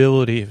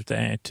repeatability of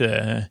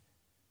that?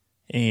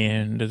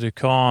 And the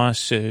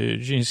cost,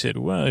 Gene said,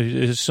 well,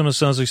 it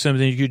sounds like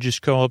something you could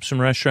just call up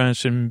some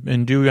restaurants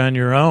and do on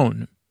your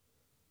own.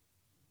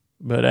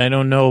 But I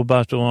don't know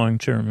about the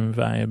long-term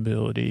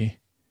viability.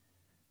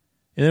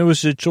 And there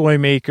was a toy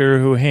maker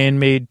who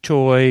handmade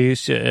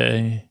toys,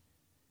 and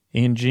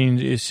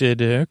Gene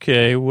said,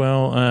 okay,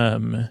 well,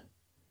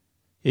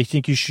 I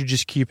think you should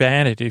just keep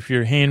at it. If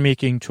you're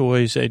hand-making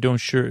toys,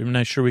 I'm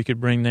not sure we could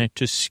bring that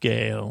to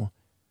scale.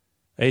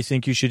 I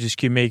think you should just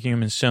keep making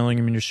them and selling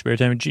them in your spare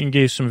time. And Gene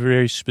gave some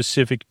very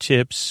specific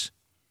tips.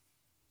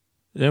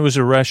 There was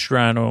a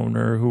restaurant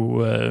owner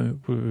who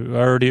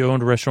already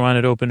owned a restaurant,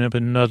 wanted to open up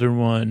another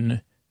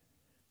one.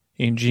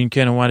 And Gene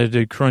kind of wanted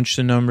to crunch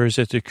the numbers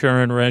at the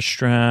current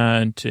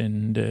restaurant.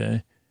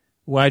 And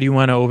why do you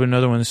want to open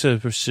another one?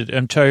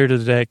 I'm tired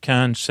of that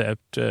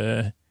concept.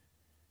 And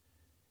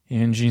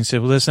Gene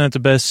said, well, that's not the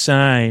best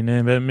sign,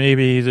 but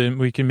maybe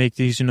we can make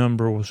these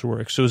numbers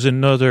work. So it was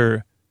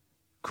another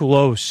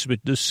close, but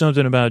there's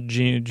something about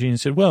Gene. Gene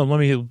said, well,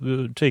 let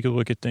me take a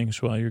look at things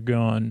while you're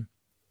gone.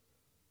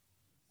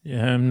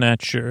 Yeah, I'm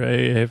not sure.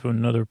 I have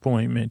another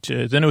appointment.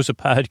 Then it was a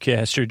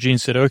podcaster. Gene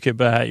said, okay,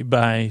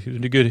 bye.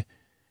 Good.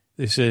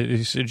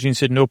 Gene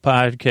said, no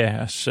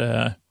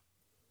podcasts.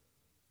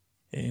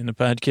 And the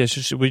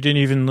podcaster said, we didn't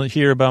even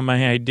hear about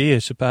my idea.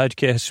 It's a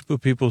podcast to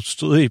put people to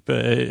sleep.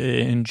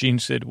 And Gene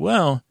said,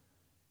 well,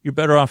 you're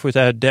better off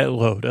without a debt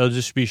load. I'll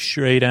just be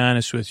straight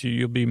honest with you.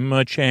 You'll be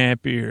much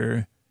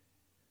happier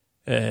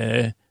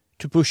to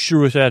push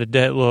through without a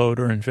debt load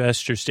or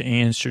investors to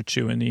answer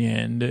to in the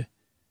end.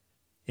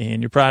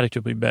 And your product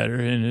will be better.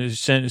 And it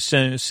sent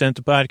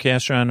the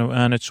podcast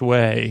on its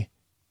way.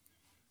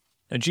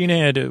 Now, Gina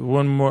had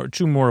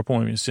two more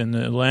appointments, and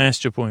the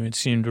last appointment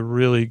seemed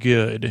really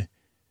good.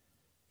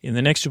 And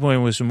the next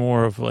appointment was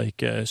more of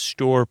like a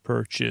store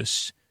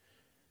purchase.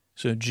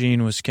 So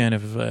Gene was kind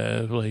of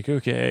like,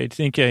 okay, I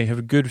think I have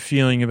a good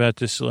feeling about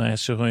this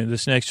last appointment.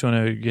 This next one,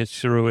 I would get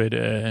through it.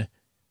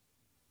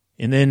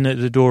 And then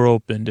the door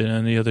opened, and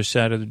on the other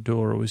side of the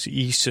door was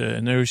Issa.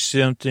 And there was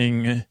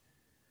something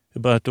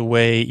about the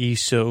way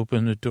Issa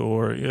opened the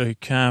door,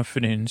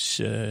 confidence,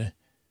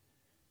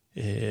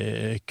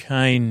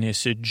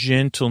 kindness, a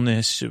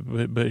gentleness,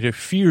 but a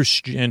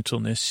fierce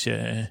gentleness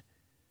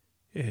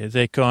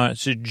that caught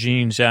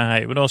Gene's eye.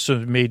 It also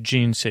made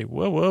Gene say,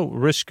 whoa,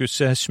 risk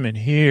assessment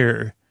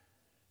here.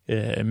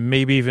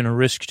 Maybe even a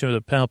risk to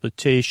the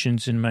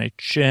palpitations in my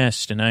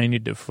chest, and I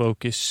need to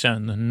focus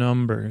on the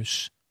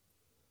numbers.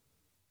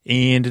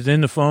 And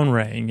then the phone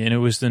rang, and it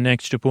was the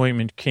next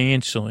appointment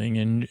canceling,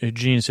 and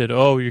Gene said,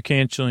 oh, you're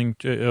canceling?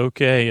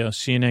 Okay, I'll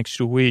see you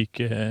next week.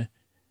 And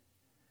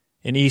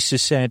Issa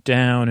sat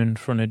down in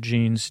front of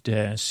Gene's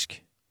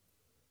desk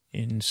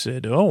and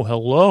said, oh,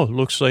 hello,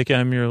 looks like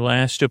I'm your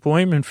last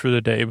appointment for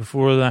the day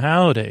before the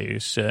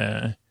holidays.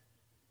 And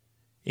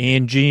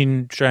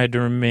Gene tried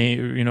to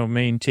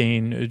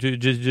maintain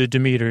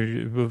Demeter.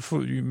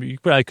 You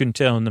probably couldn't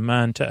tell in the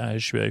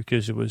montage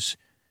because it was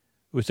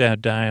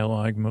without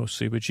dialogue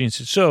mostly. But Gene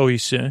said, so,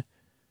 Issa,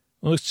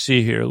 let's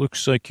see here.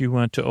 Looks like you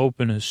want to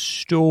open a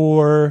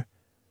store.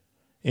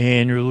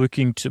 And you're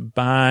looking to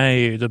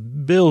buy the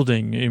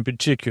building in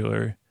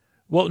particular.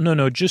 Well,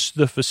 no, just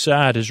the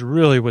facade is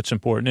really what's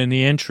important, and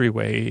the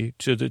entryway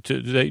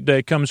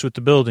that comes with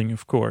the building,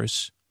 of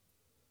course.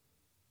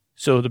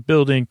 So the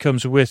building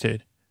comes with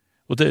it.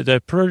 Well,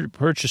 that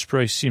purchase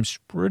price seems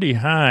pretty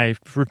high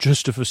for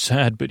just a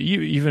facade, but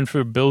even for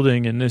a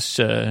building, and this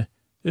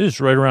is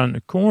right around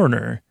the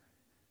corner.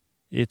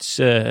 It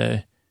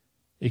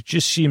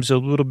just seems a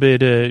little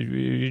bit.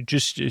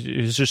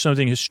 Is there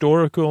something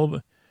historical?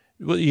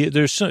 Well, yeah,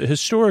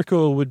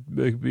 historical would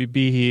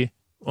be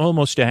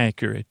almost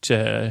accurate.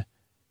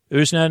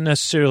 There's not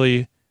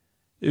necessarily.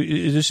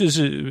 This is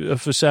a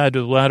facade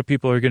that a lot of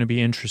people are going to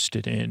be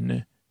interested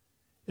in.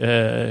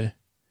 But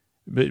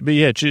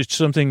yeah, it's just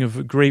something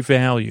of great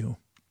value.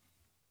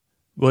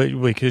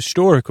 Like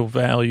historical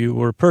value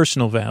or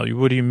personal value.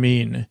 What do you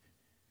mean?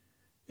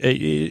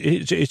 It'll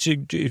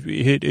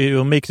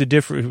make the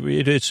difference.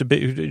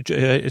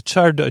 It's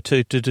hard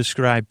to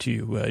describe to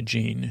you,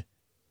 Gene.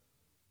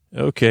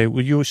 Okay,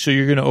 so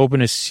you're going to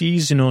open a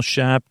seasonal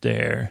shop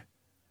there.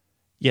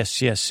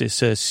 Yes,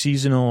 it's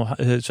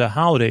a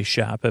holiday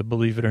shop,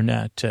 believe it or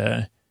not.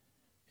 And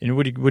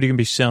what are you going to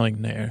be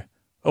selling there?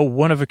 Oh,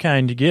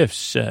 one-of-a-kind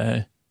gifts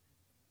for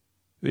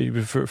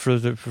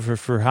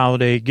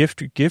holiday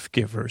gift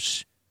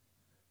givers.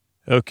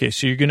 Okay,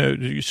 so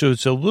so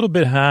it's a little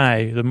bit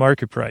high, the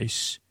market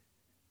price,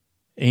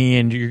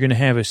 and you're going to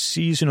have a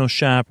seasonal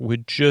shop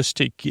with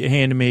just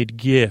handmade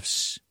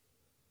gifts.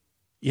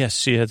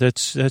 Yes, yeah, it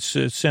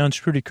sounds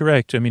pretty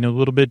correct. I mean, a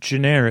little bit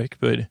generic,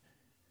 but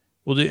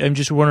well, I'm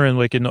just wondering,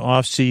 like in the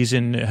off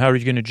season, how are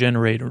you going to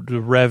generate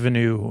the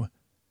revenue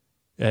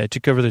to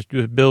cover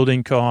the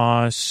building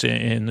costs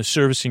and the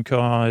servicing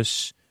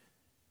costs?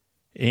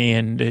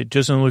 And it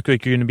doesn't look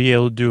like you're going to be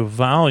able to do a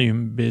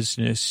volume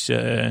business.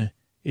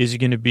 Is it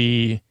going to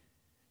be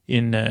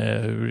in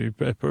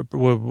what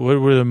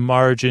were the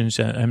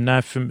margins? I'm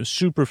not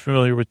super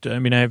familiar with. I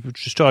mean, I've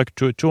just talked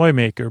to a toy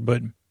maker,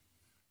 but.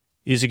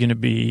 Is it going to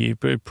be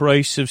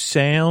price of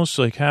sales?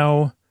 Like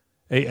how?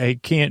 I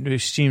can't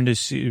seem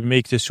to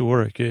make this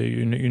work.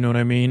 You know what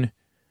I mean?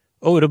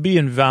 Oh, it'll be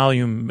in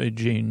volume,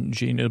 Gene.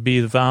 It'll be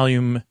the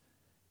volume,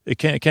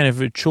 kind of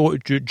a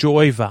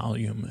joy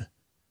volume.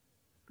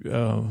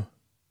 But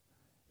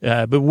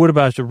what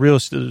about the real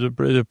estate?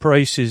 The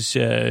prices?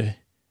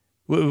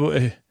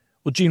 Well,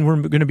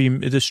 Gene,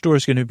 the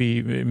store's going to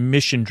be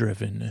mission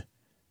driven.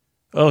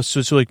 Oh, so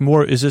it's like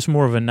more. Is this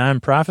more of a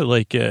nonprofit?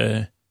 Like,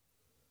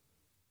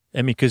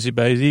 I mean, because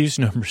by these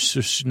numbers,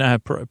 there's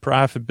not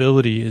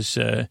profitability is.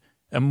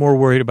 I'm more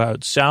worried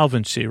about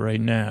solvency right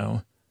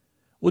now.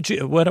 Well,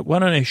 gee, why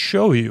don't I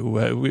show you?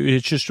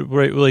 It's just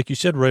right, like you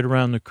said, right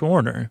around the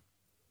corner.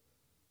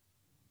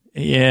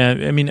 Yeah,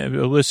 I mean,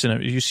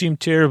 listen, you seem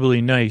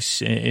terribly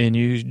nice, and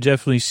you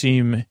definitely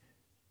seem.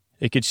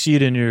 I could see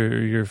it in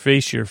your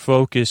face. You're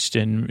focused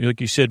and, like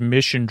you said,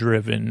 mission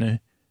driven.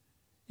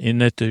 In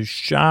that the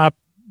shop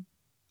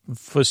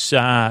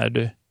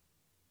facade.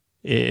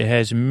 It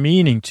has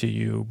meaning to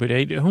you, but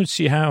I don't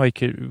see how I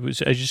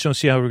just don't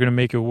see how we're going to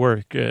make it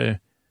work.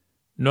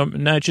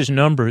 Not just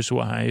numbers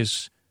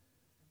wise,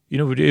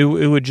 it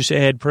would just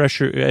add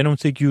pressure. I don't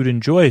think you'd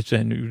enjoy it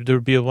then. There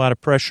would be a lot of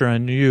pressure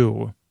on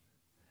you.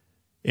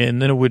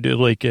 And then it would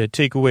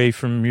take away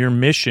from your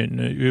mission.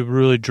 It would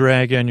really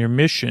drag on your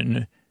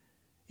mission.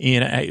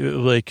 And I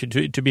like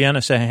to be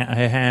honest, I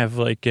have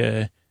like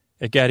I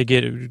got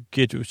to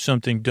get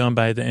something done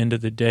by the end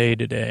of the day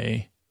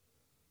today.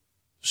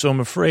 So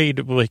I'm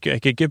afraid, like, I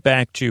could get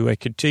back to you. I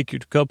could take a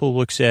couple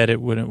looks at it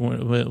when I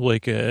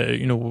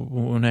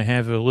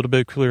have a little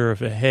bit clearer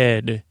of a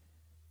head.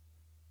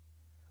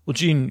 Well,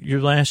 Gene,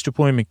 your last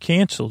appointment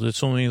canceled.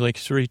 It's only like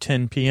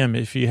 3:10 p.m.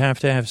 If you have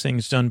to have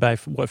things done by,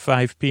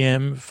 5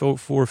 p.m.,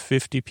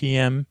 4:50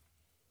 p.m.?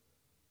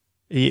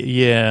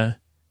 Yeah.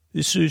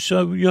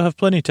 So you'll have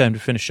plenty of time to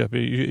finish up.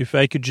 If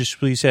I could just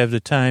please have the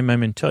time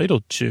I'm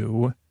entitled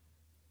to.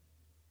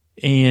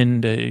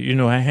 And,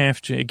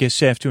 I guess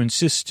have to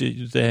insist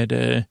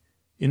that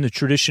in the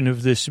tradition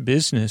of this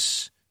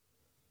business,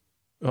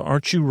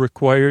 aren't you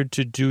required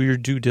to do your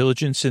due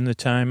diligence in the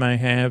time I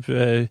have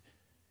to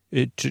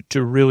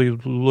really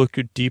look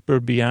deeper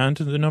beyond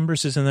the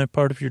numbers? Isn't that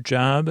part of your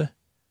job?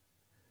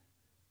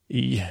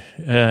 Yeah,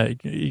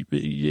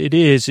 it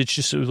is. It's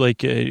just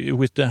like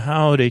with the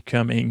holiday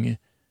coming,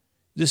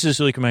 this is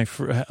like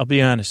I'll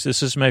be honest,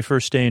 this is my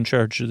first day in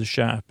charge of the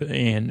shop,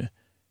 and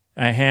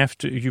I have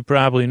to, you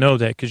probably know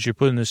that because you're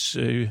putting this,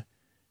 I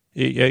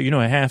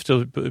have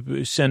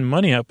to send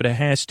money out, but it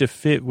has to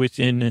fit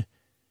within,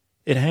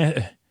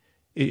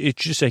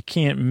 it's just, I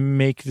can't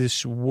make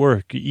this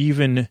work.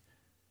 Even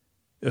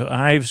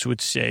Ives would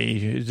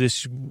say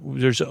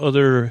there's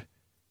other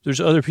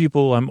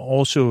people I'm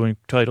also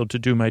entitled to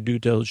do my due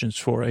diligence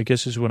for, I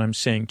guess is what I'm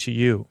saying to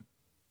you.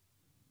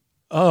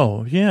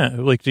 Oh, yeah,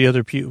 like the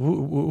other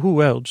people,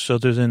 who else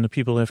other than the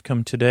people that have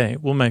come today?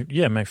 Well,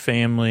 my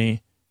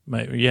family,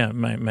 my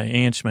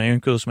aunts, my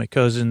uncles, my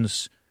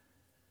cousins.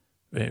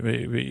 Yeah,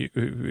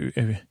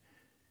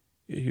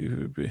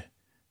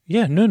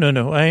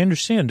 no, I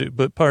understand it,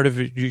 but part of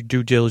your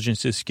due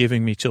diligence is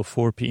giving me till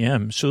 4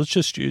 p.m. So it's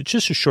just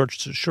a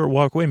short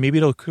walk away. Maybe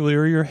it'll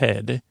clear your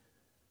head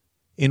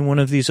in one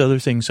of these other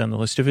things on the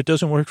list. If it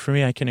doesn't work for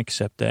me, I can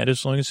accept that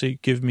as long as they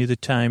give me the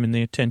time and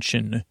the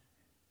attention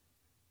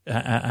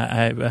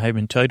I'm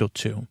entitled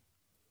to.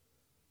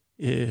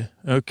 Yeah,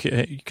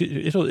 okay.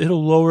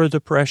 It'll lower the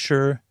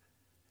pressure,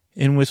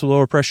 and with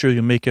lower pressure,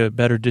 you'll make a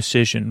better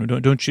decision.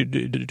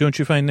 Don't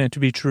you find that to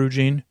be true,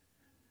 Gene?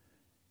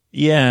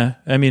 Yeah,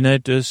 I mean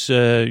that does.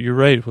 You're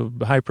right.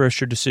 High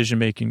pressure decision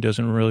making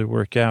doesn't really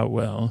work out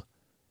well.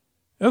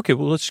 Okay,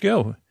 well let's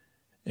go.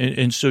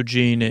 And so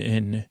Gene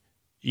and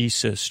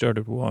Issa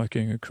started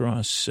walking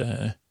across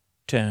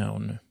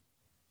town.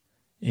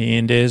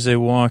 And as they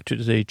walked,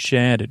 they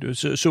chatted.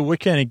 So what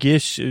kind of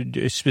gifts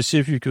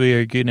specifically are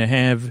you going to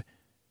have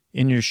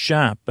in your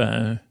shop?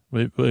 Like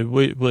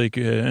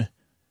your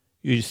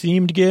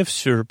themed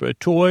gifts or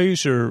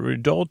toys or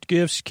adult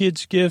gifts,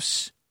 kids'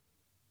 gifts?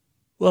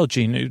 Well,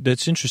 Gene,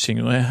 that's interesting.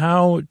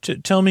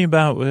 Tell me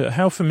about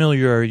how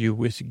familiar are you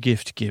with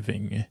gift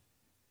giving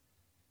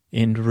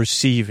and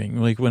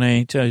receiving? Like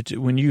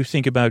when you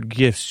think about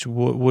gifts,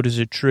 what does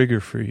it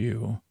trigger for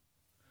you?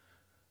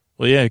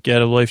 Well, yeah,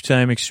 got a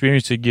lifetime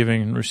experience of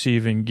giving and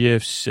receiving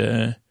gifts,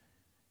 I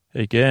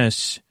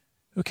guess.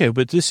 Okay,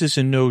 but this is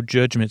a no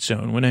judgment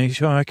zone. When I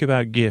talk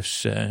about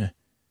gifts,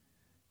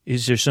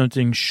 is there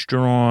something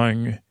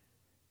strong?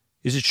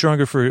 Is it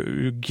stronger for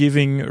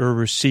giving or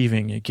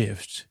receiving a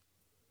gift?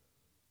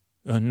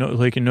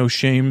 Like a no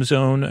shame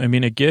zone? I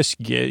mean, I guess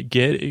not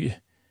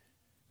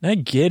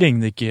getting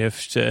the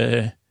gift.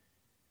 I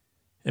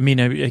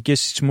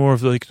guess it's more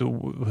of like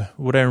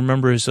what I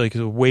remember is like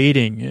the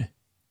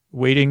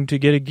waiting to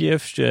get a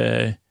gift,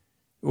 or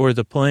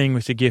the playing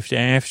with the gift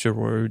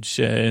afterwards,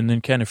 and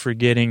then kind of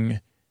forgetting.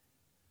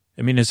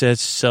 I mean, is that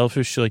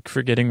selfish, like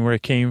forgetting where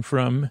it came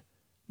from?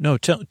 No,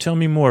 tell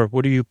me more.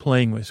 What are you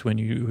playing with when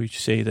you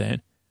say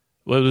that?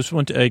 Well, this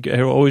one, I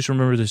always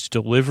remember this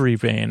delivery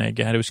van I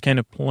got. It was kind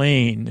of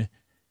plain.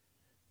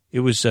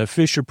 It was a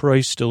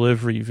Fisher-Price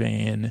delivery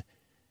van,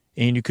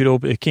 and you could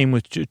open. It came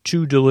with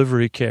two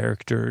delivery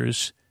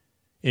characters,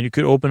 and you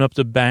could open up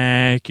the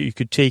back. You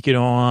could take it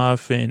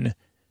off, and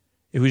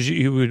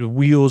the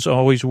wheels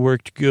always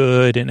worked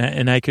good,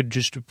 and I could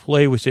just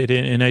play with it,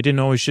 and I didn't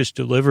always just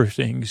deliver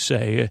things.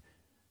 I,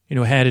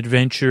 had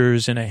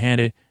adventures, and it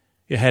had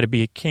to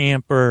be a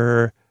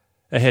camper.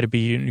 I had to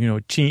be,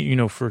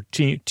 for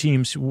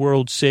teams,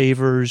 world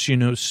savers,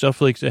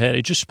 stuff like that. I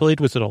just played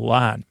with it a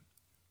lot.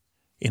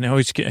 And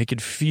I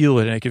could feel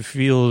it. I could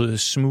feel the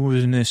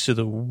smoothness of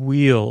the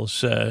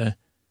wheels. But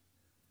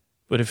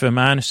if I'm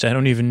honest, I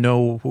don't even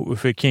know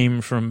if it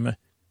came from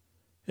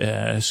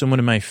someone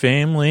in my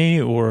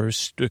family or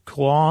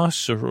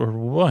Klaus or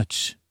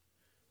what.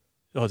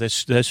 Oh,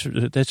 that's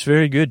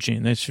very good,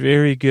 Gene. That's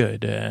very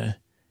good.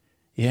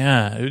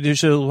 Yeah,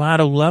 there's a lot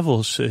of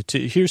levels.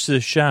 Here's the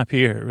shop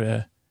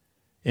here.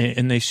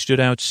 And they stood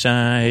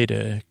outside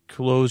a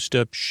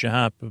closed-up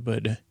shop,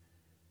 but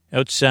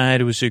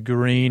outside was a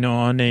green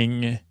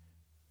awning,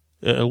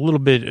 a little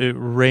bit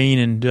rain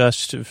and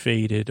dust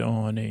faded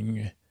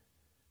awning,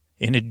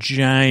 and a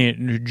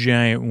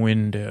giant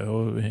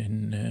window.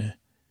 And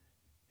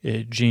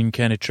Gene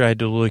kind of tried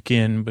to look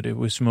in, but it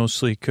was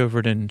mostly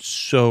covered in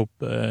soap,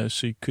 so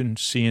you couldn't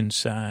see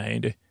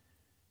inside.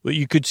 But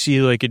you could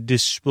see like a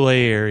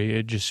display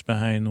area just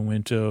behind the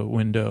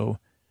window,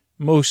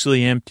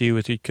 mostly empty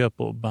with a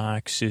couple of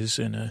boxes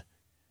and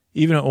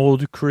even an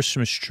old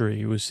Christmas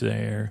tree was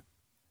there.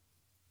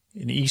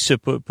 And Issa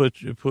put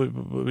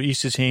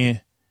Issa's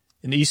hand,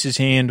 and Issa's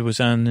hand was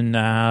on the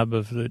knob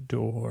of the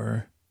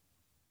door.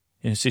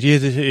 And said, yeah,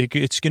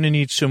 it's going to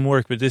need some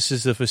work, but this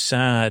is the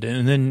facade.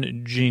 And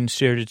then Jean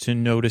started to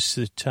notice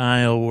the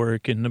tile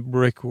work and the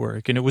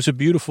brickwork. And it was a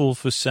beautiful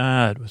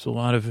facade with a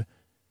lot of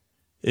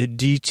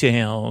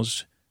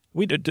details.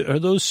 Are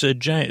those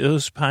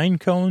those pine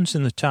cones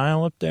in the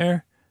tile up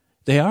there?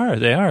 They are.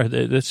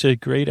 That's a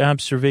great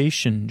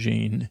observation,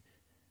 Jean.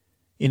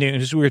 And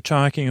as we were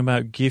talking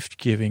about gift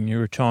giving, you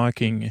were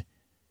talking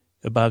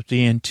about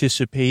the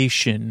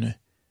anticipation,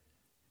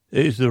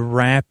 the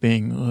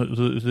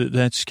wrapping.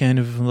 That's kind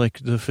of like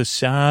the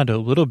facade a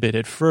little bit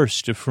at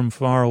first from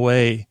far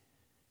away.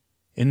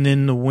 And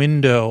then the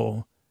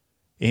window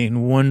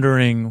and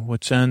wondering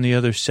what's on the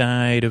other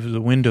side of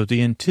the window.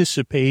 The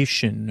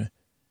anticipation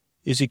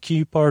is a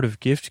key part of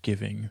gift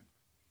giving.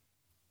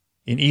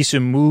 And Issa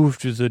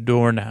moved the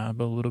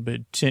doorknob a little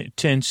bit,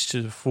 tense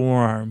to the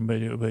forearm, but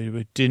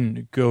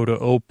didn't go to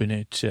open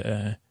it.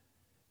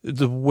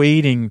 The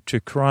waiting to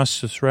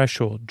cross the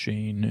threshold,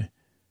 Jean.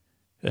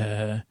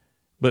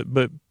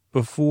 But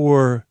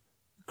before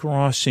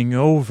crossing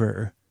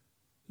over,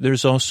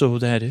 there's also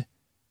that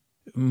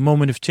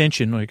moment of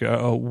tension, like,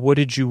 what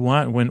did you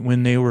want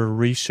when they were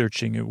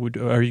researching it?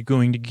 Are you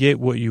going to get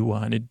what you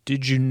wanted?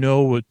 Did you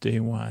know what they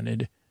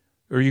wanted?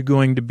 Are you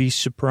going to be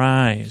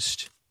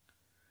surprised?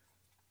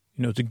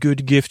 You know, the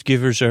good gift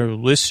givers are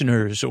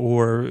listeners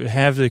or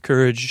have the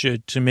courage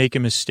to make a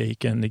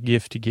mistake on the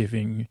gift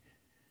giving.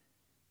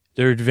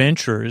 They're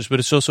adventurers, but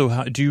it's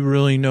also, do you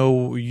really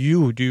know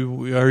you?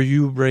 Are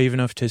you brave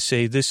enough to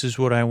say, this is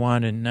what I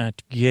want and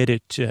not get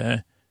it?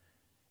 And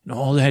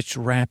all that's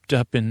wrapped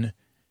up in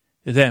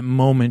that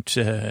moment.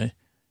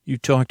 You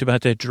talked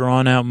about that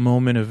drawn out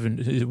moment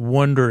of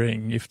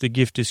wondering if the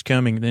gift is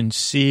coming, then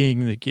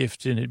seeing the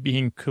gift and it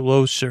being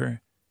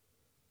closer.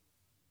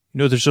 You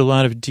know, there's a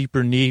lot of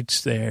deeper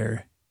needs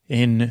there.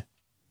 And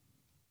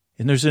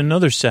there's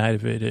another side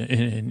of it.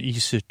 And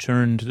Issa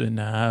turned the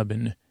knob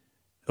and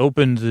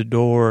opened the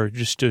door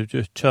just to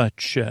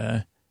touch.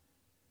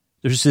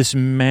 There's this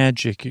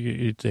magic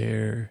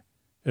there,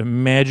 a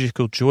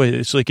magical joy.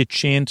 It's like a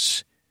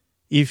chance,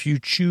 if you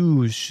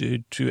choose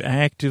to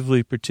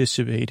actively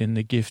participate in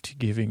the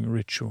gift-giving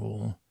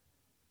ritual,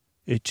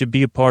 to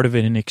be a part of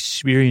it and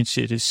experience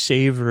it, to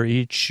savor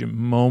each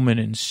moment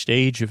and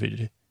stage of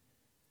it.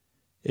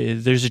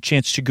 There's a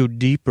chance to go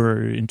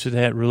deeper into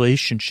that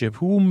relationship,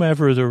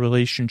 whomever the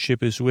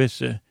relationship is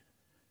with,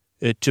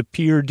 to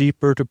peer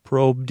deeper, to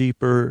probe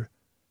deeper,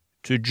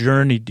 to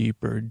journey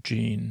deeper,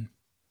 Jean.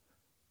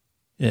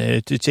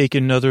 To take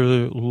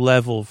another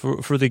level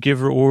for the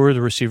giver or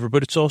the receiver,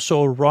 but it's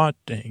also a wrought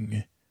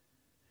thing.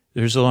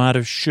 There's a lot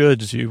of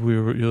shoulds,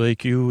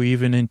 like you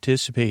even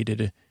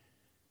anticipated.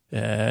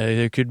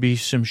 There could be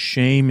some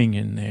shaming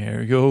in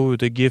there.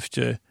 The gift,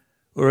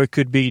 or it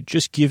could be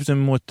just give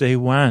them what they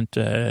want.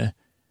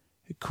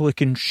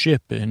 Click and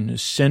ship and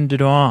send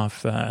it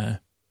off. And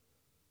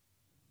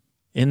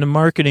the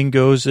marketing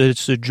goes that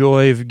it's the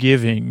joy of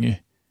giving.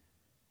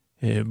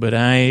 But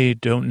I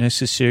don't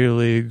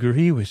necessarily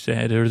agree with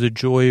that, or the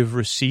joy of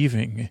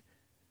receiving.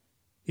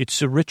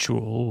 It's a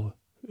ritual.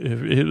 At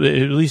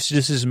least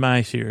this is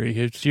my theory.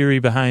 A theory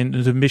behind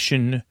the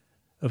mission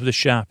of the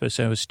shop, as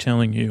I was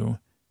telling you.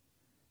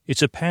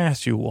 It's a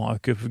path you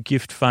walk of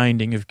gift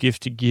finding, of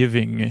gift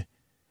giving.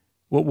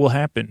 What will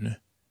happen?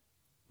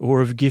 Or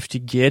of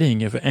gift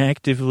getting, of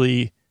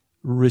actively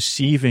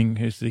receiving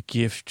the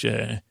gift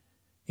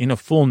in a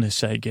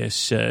fullness, I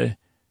guess. I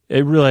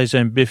realize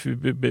I'm,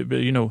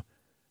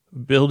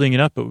 building it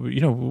up, but,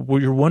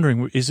 you're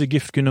wondering, is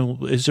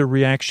the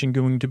reaction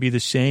going to be the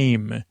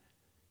same?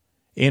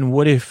 And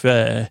what if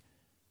that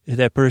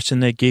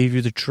person that gave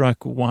you the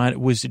truck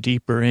was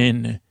deeper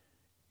in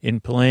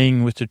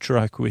playing with the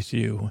truck with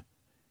you?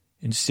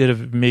 Instead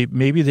of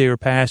maybe they were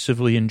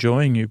passively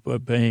enjoying you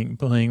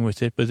playing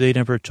with it, but they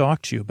never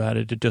talked to you about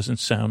it. It doesn't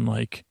sound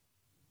like.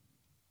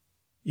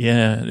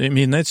 Yeah, I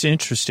mean, that's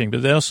interesting,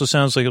 but that also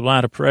sounds like a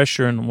lot of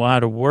pressure and a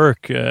lot of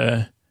work.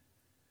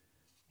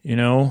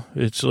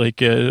 It's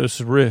like,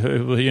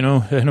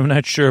 and I'm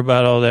not sure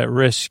about all that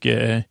risk,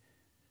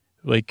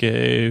 like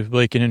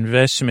an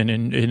investment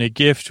in a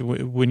gift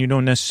when you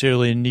don't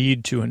necessarily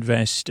need to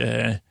invest.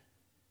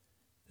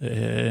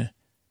 But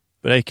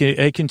I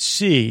can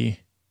see.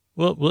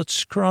 Well,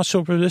 let's cross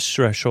over this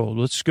threshold.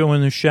 Let's go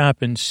in the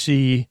shop and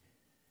see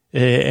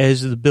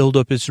as the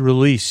buildup is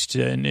released.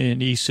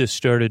 And Issa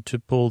started to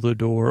pull the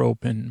door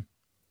open.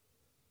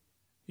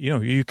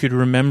 You could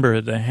remember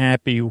the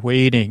happy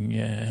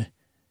waiting,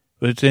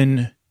 but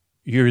then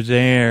you're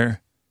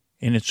there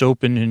and it's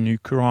open and you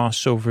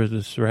cross over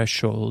the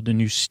threshold and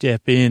you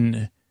step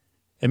into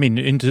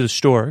the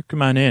store.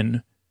 Come on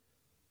in.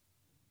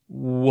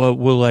 What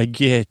will I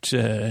get?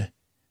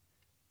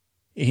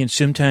 And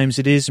sometimes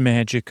it is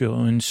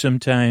magical, and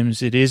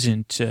sometimes it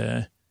isn't.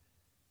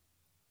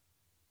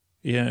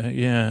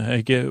 Yeah.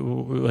 I get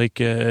like,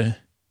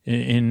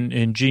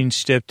 and Gene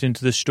stepped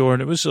into the store,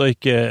 and it was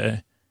like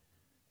a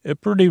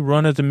pretty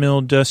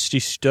run-of-the-mill,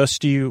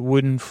 dusty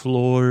wooden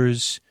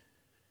floors,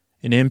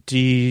 an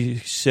empty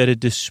set of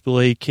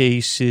display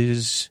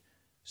cases,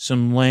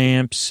 some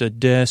lamps, a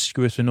desk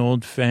with an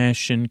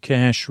old-fashioned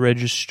cash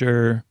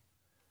register.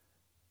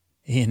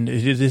 And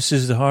this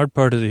is the hard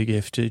part of the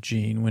gift,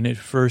 Gene. When it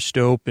first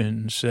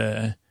opens,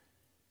 how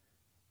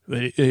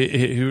do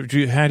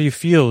you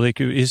feel? Like,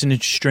 isn't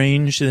it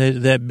strange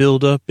that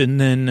build up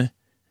and then,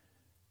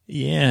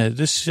 yeah,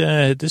 this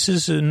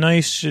is a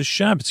nice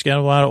shop. It's got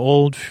a lot of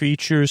old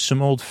features,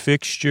 some old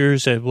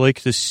fixtures. I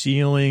like the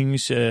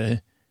ceilings.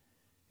 This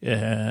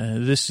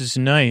is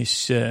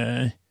nice.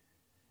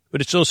 But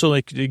it's also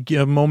like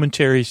a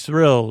momentary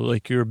thrill,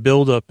 like your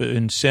build up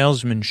in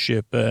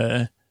salesmanship.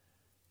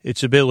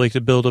 It's a bit like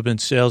the build-up in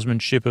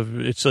salesmanship of,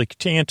 it's like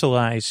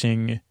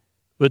tantalizing,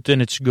 but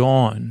then it's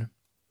gone.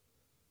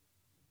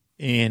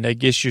 And I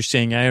guess you're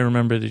saying I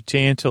remember the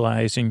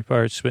tantalizing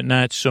parts, but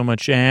not so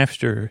much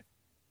after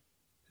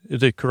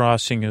the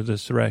crossing of the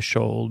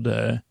threshold.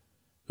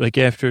 Like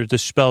after the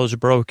spell is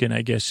broken,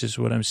 I guess is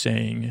what I'm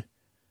saying.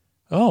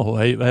 Oh,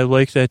 I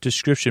like that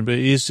description, but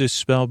is this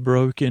spell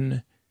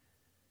broken?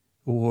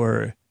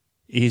 Or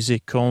is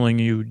it calling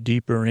you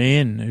deeper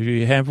in?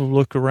 You have a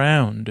look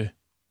around.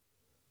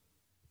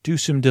 Do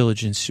some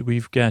diligence.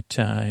 We've got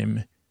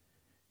time.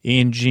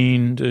 And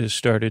Gene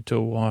started to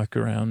walk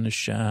around the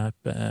shop,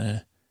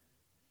 and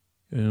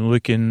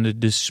look in the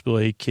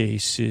display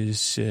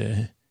cases,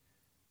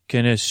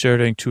 kind of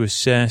starting to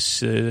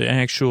assess the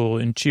actual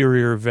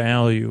interior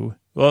value.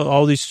 Well,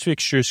 all these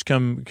fixtures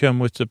come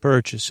with the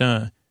purchase,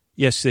 huh?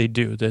 Yes, they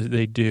do.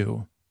 They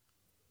do.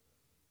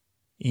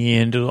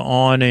 And the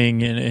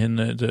awning and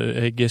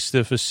the I guess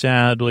the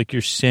facade, like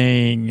you're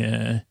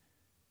saying,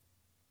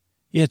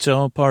 yeah, it's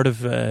all part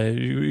of,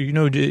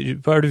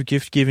 part of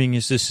gift giving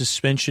is the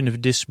suspension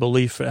of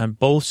disbelief on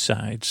both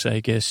sides, I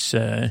guess.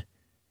 That's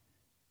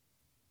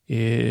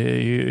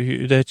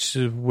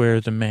where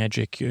the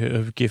magic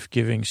of gift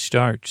giving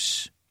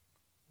starts.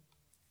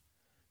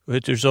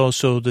 But there's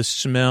also the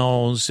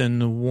smells and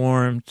the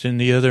warmth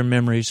and the other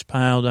memories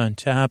piled on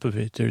top of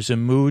it. There's a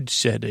mood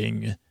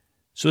setting.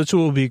 So that's what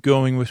we'll be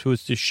going with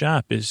the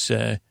shop is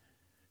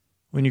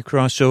when you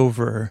cross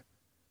over.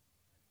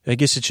 I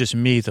guess it's just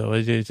me, though.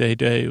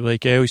 I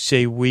always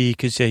say we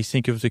because I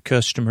think of the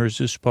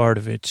customers as part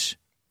of it.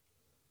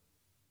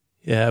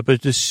 Yeah,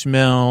 but the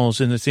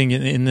smells and the thing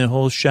in the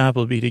whole shop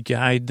will be to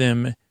guide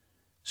them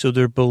so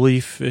their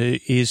belief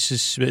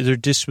their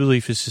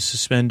disbelief is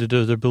suspended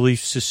or their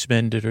belief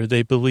suspended or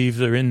they believe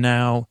they're in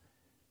now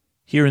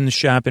here in the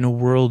shop in a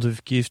world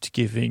of gift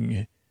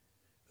giving,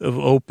 of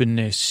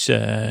openness.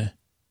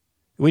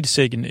 Wait a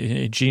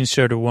second. Gene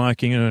started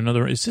walking in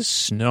another. Is this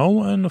snow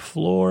on the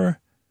floor?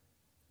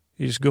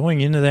 He's going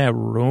into that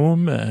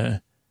room.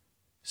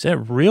 Is that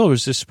real, or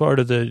is this part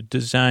of the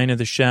design of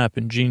the shop?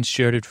 And Gene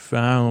started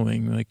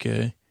following, like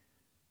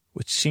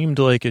what seemed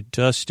like a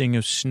dusting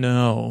of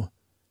snow.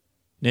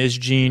 And as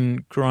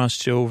Gene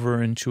crossed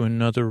over into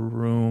another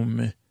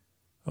room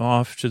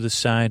off to the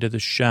side of the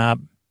shop,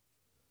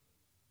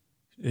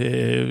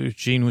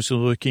 Gene was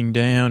looking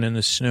down, and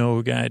the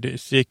snow got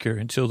thicker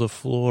until the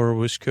floor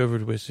was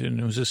covered with it, and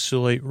it was a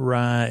slight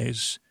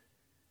rise.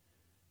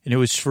 And it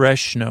was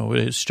fresh snow.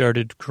 It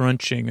started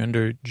crunching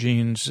under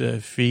Gene's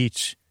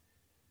feet.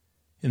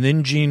 And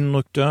then Gene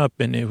looked up,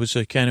 and it was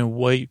a kind of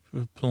white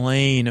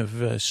plain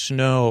of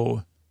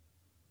snow.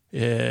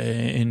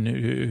 And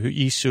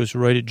Issa was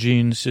right at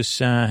Gene's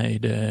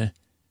side.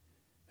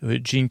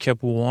 Gene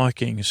kept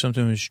walking.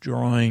 Something was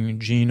drawing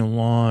Gene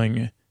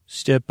along,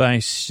 step by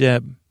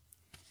step.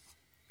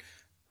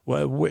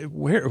 Where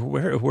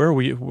are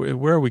we?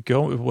 Where are we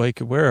going? Like,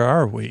 where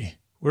are we?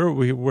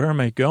 Where am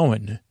I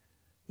going?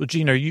 Well,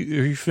 Gene, are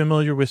you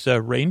familiar with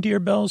reindeer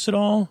bells at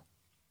all?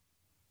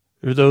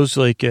 Are those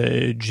like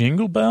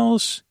jingle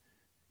bells?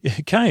 Yeah,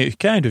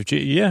 kind of.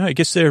 Yeah, I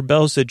guess they're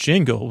bells that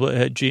jingle.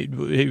 We're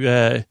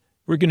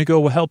going to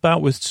go help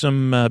out with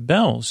some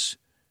bells.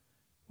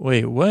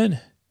 Wait,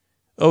 what?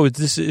 Oh,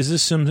 is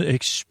this some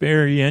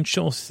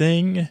experiential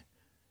thing?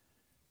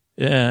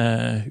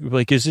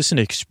 Like, is this an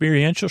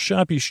experiential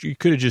shop? You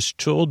could have just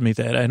told me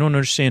that. I don't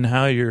understand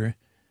how you're.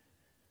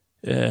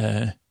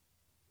 Wait.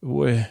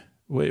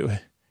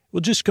 Well,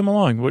 just come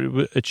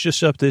along. It's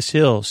just up this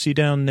hill. See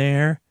down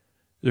there?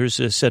 There's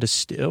a set of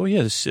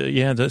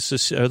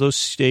are those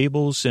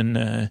stables?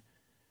 And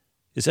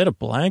is that a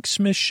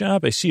blacksmith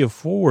shop? I see a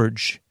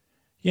forge.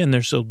 Yeah, and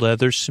there's a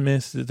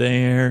leathersmith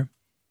there.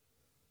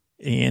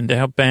 And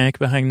out back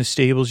behind the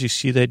stables, you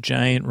see that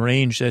giant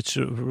range. That's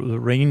the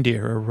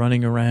reindeer are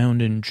running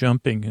around and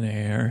jumping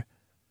there.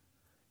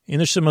 And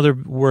there's some other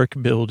work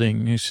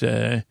buildings.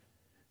 And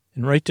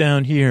right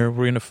down here,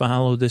 we're going to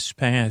follow this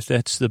path.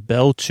 That's the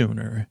bell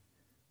tuner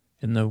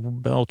in the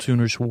bell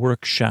tuner's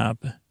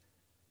workshop.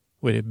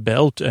 Wait,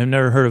 I've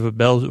never heard of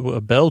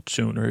a bell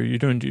tuner. You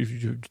don't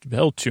do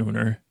bell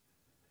tuner.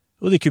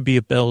 Well, they could be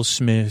a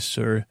bellsmith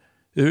or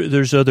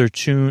there's other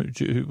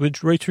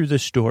right through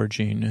this door,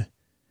 Gene.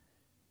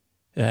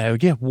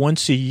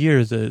 once a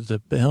year,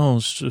 the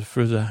bells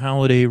for the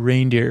holiday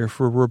reindeer,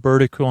 for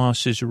Roberta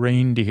Claus's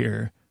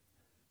reindeer,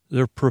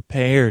 they're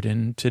prepared,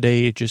 and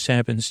today it just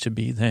happens to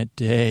be that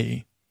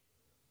day.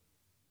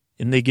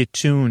 And they get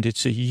tuned.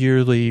 It's a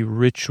yearly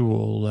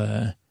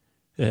ritual.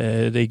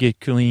 They get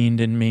cleaned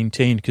and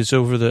maintained, because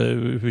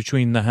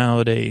between the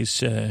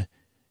holidays,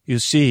 you'll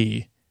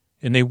see,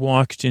 and they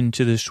walked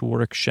into this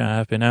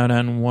workshop, and out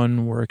on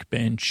one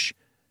workbench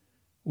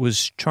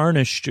was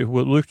tarnished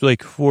what looked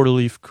like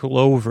four-leaf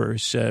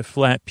clovers,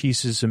 flat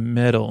pieces of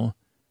metal.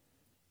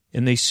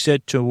 And they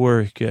set to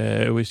work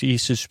with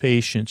Issa's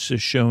patience,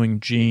 showing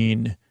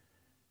Jean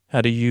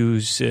how to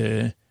use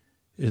the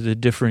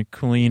different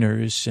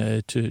cleaners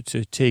to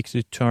take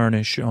the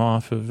tarnish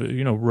off of,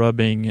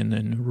 rubbing and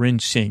then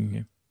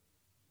rinsing.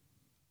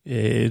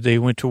 They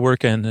went to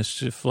work on this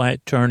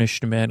flat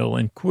tarnished metal,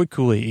 and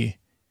quickly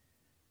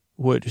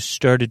what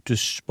started to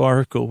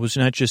sparkle was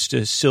not just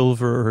a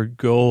silver or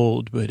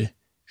gold, but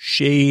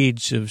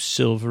shades of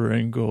silver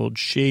and gold,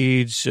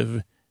 shades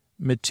of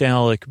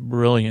metallic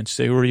brilliance.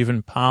 They were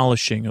even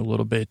polishing a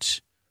little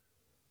bit.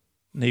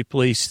 They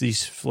placed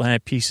these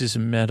flat pieces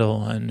of metal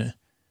on,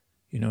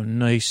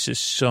 nice,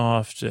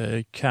 soft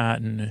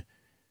cotton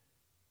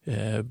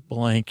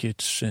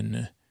blankets,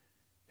 and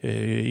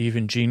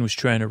even Jean was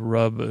trying to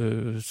rub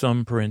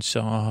thumbprints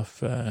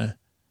off,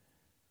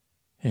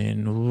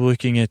 and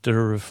looking at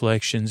their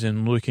reflections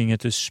and looking at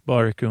the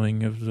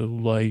sparkling of the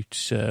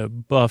lights,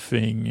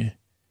 buffing.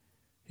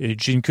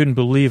 Jean couldn't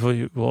believe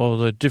all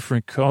the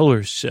different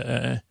colors.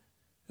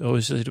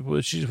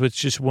 It's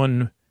just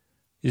one,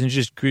 isn't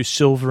just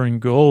silver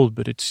and gold,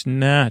 but it's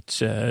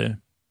not.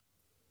 And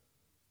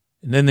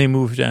then they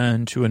moved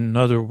on to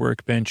another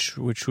workbench,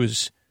 which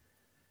was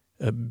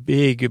a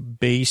big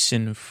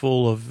basin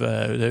full of,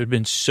 that had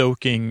been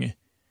soaking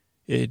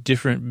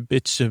different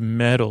bits of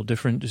metal,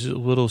 different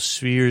little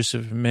spheres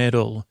of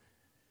metal.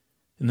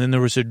 And then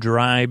there was a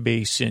dry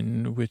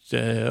basin with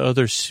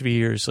other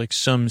spheres, like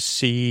some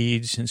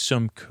seeds and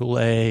some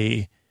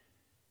clay.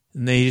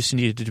 And they just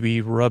needed to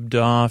be rubbed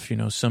off.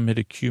 Some had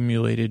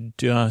accumulated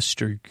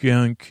dust or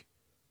gunk,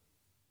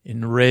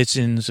 and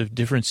resins of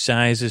different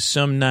sizes,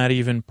 some not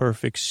even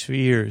perfect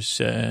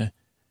spheres.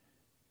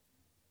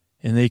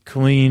 And they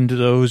cleaned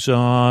those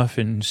off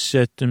and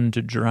set them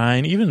to dry.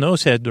 And even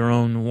those had their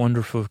own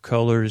wonderful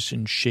colors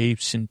and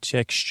shapes and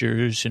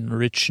textures and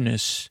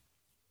richness,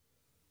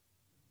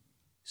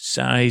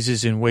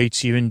 sizes and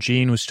weights. Even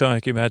Jean was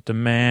talking about the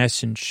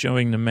mass and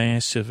showing the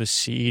mass of a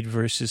seed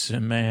versus the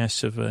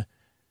mass of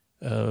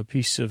a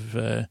piece of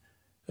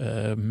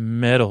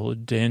metal,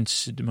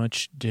 dense,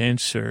 much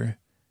denser.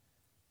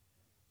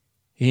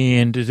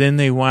 And then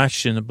they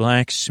watched, and the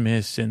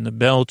blacksmith and the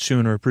bell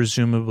tuner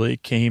presumably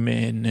came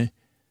in,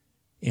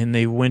 and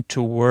they went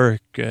to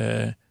work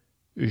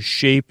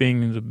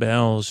shaping the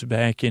bells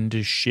back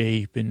into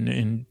shape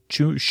and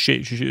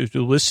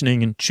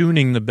listening and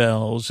tuning the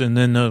bells. And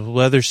then the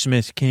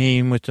leathersmith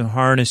came with the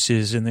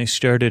harnesses, and they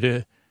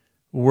started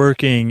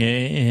working.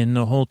 And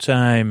the whole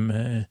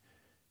time,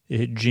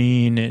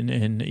 Jean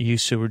and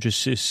Issa were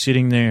just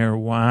sitting there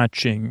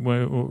watching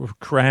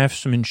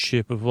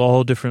craftsmanship of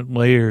all different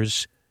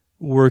layers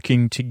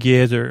working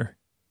together.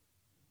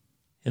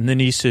 And then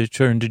Issa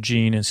turned to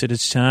Jean and said,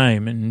 "It's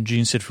time." And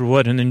Jean said, "For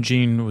what?" And then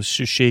Jean was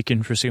just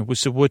shaking for a second.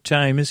 So what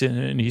time is it?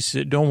 And he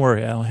said, "Don't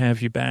worry, I'll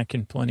have you back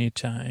in plenty of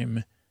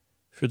time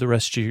for the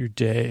rest of your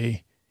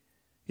day.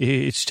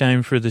 It's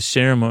time for the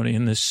ceremony."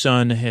 And the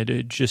sun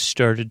had just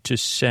started to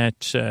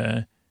set.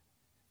 And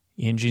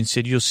Jean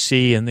said, "You'll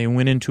see." And they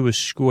went into a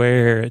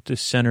square at the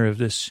center of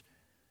this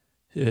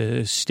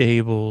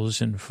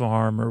stables and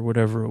farm or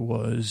whatever it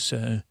was.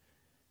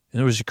 And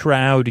there was a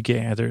crowd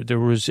gathered. There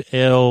was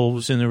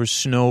elves, and there was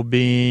snow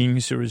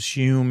beings, there was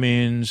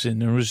humans,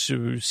 and there was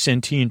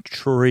sentient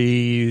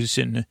trees,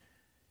 and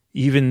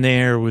even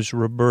there was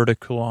Roberta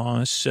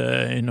Claus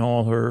in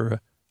all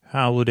her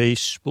holiday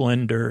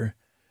splendor.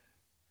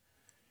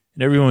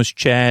 And everyone was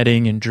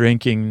chatting and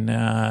drinking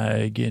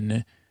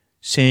and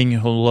saying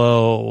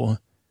hello.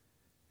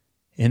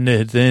 And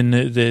then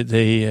the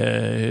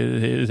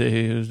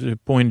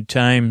appointed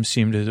time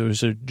seemed there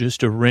was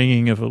just a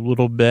ringing of a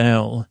little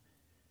bell.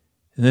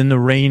 And then the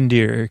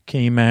reindeer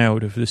came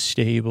out of the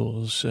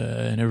stables,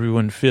 and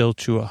everyone fell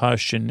to a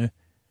hush. And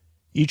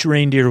each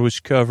reindeer was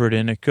covered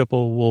in a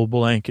couple of wool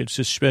blankets,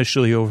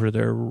 especially over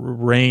their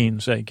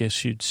reins, I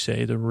guess you'd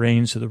say, the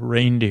reins of the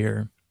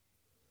reindeer,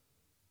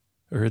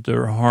 or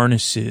their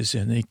harnesses.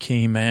 And they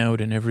came out,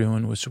 and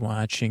everyone was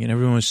watching, and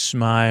everyone was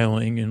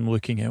smiling and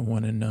looking at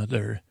one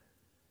another.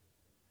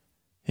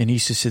 And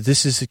Issa said,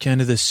 "This is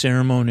the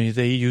ceremony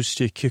they used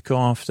to kick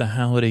off the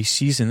holiday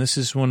season. This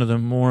is one of the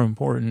more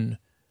important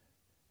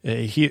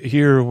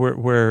here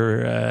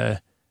where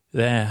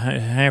the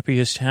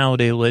happiest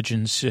holiday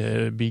legends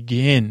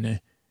begin.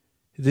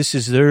 This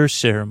is their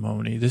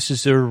ceremony. This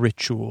is their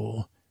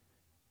ritual."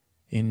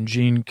 And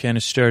Jean kind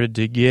of started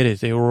to get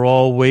it. They were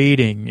all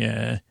waiting.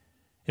 And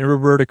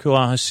Roberta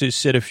Claus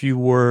said a few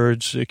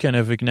words, kind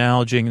of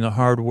acknowledging the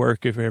hard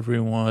work of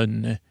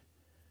everyone.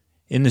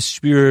 in the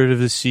spirit of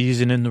the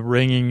season and the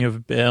ringing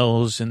of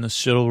bells and the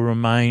subtle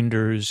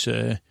reminders,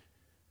 and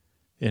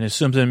it's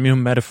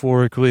something,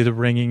 metaphorically, the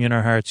ringing in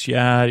our hearts,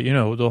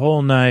 the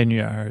whole 9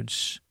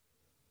 yards.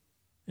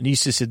 And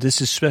Issa said, this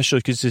is special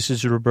because this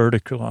is Roberta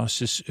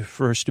Claus's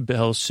first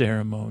bell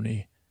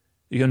ceremony.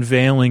 The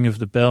unveiling of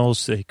the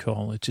bells, they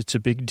call it. It's a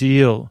big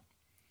deal.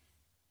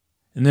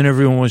 And then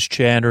everyone was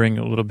chattering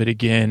a little bit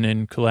again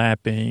and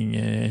clapping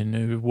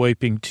and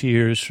wiping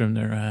tears from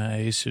their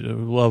eyes. The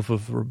love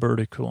of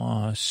Roberta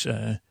Claus,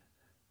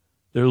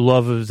 their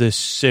love of this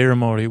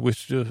ceremony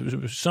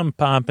with some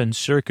pomp and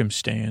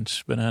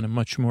circumstance, but on a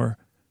much more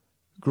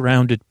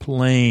grounded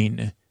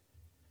plane.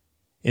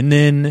 And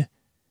then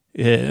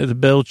the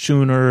bell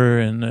tuner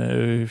and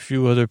a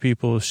few other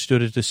people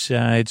stood at the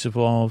sides of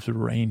all of the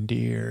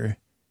reindeer.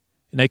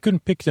 And I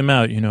couldn't pick them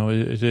out,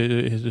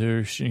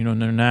 there's, in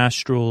their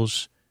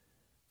nostrils,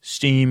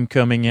 steam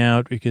coming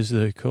out because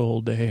of the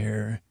cold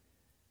air.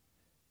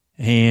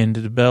 And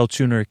the bell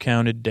tuner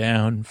counted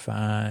down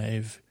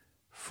 5,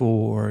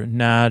 4,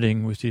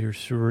 nodding with your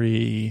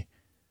 3,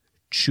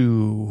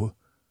 2,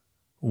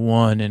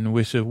 1, and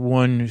with a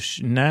one,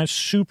 not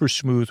super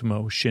smooth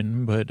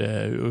motion, but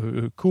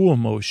a cool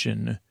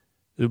motion,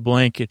 the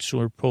blankets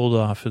were pulled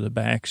off of the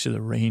backs of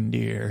the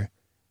reindeer.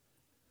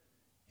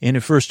 And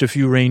at first, a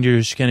few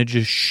reindeers kind of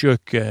just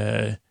shook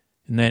in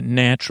that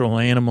natural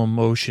animal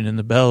motion, and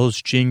the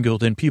bells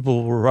jingled, and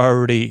people were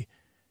already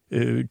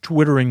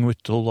twittering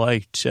with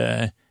delight.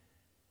 And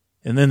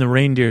then the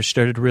reindeer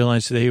started to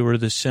realize they were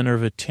the center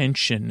of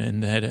attention,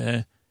 and that,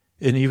 and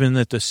even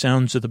that the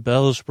sounds of the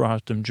bells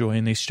brought them joy,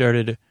 and they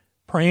started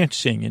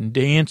prancing and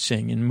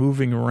dancing and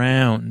moving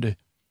around.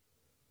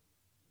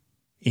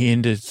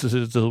 And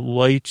the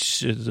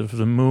lights of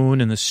the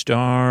moon and the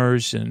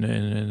stars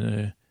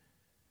and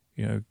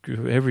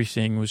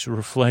everything was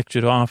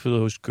reflected off of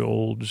those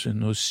golds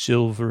and those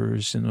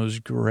silvers and those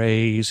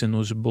grays and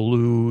those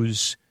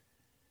blues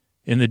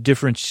and the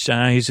different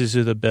sizes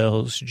of the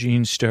bells.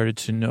 Gene started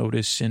to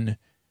notice and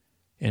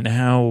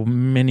how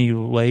many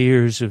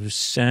layers of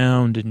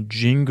sound and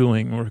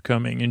jingling were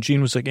coming. And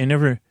Gene was like,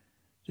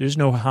 there's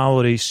no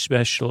holiday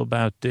special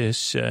about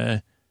this.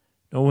 No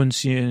one's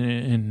seen,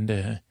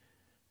 and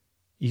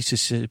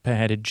Issa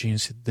patted Gene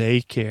and said, they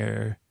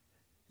care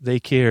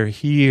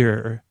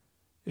here.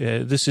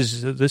 This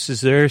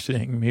is their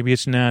thing. Maybe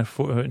it's not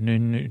for.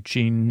 And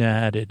Gene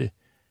nodded,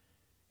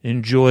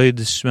 enjoyed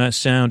the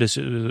sound as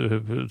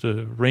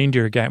the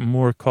reindeer got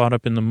more caught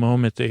up in the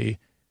moment. They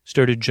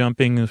started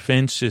jumping the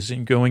fences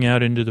and going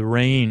out into the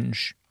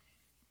range.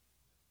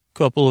 A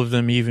couple of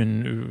them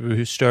even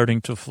were starting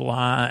to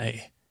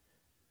fly.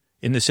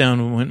 And the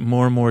sound went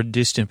more and more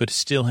distant, but it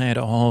still had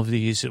all of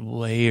these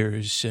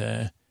layers.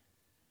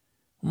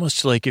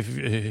 Almost like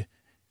if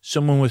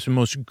someone with the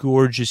most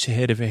gorgeous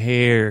head of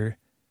hair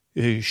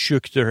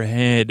shook their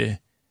head,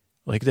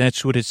 like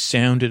that's what it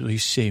sounded. They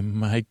say,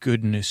 my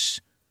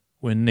goodness,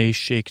 when they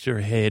shake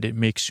their head, it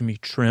makes me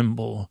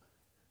tremble.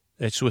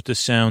 That's what the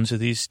sounds of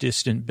these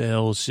distant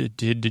bells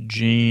did to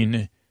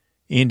Gene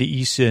and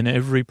to Issa and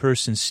every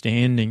person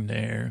standing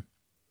there.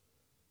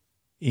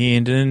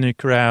 And then the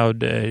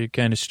crowd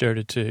kind of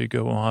started to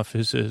go off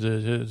as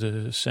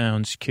the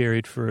sounds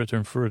carried further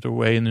and further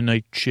away, and the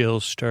night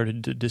chill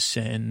started to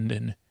descend,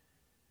 and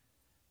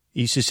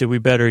Issa said, we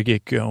better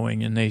get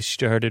going, and they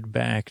started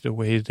back the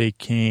way they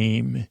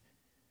came.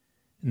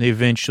 And they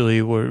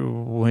eventually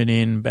went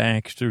in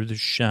back through the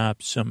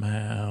shop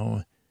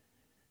somehow.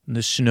 And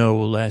the snow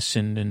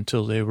lessened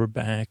until they were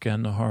back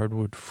on the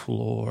hardwood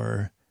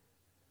floor.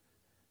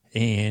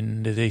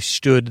 And they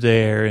stood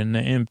there in the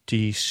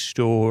empty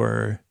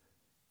store,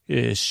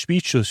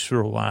 speechless for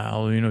a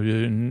while,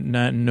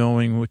 not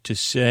knowing what to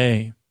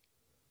say.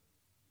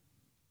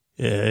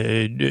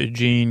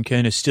 Gene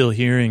kind of still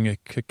hearing a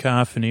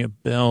cacophony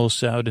of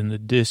bells out in the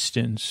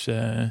distance,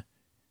 and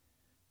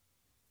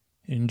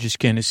just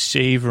kind of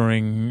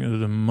savoring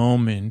the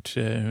moment.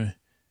 And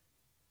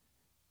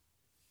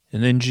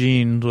then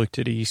Gene looked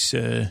at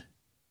Issa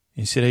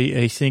and said,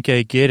 I think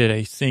I get it.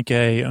 I think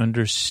I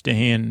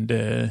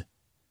understand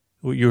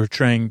what you were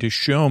trying to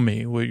show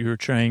me, what you were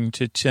trying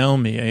to tell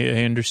me.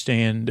 I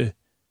understand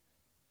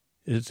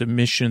the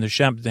mission of the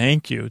shop.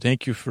 Thank you.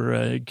 Thank you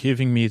for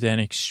giving me that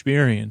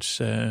experience.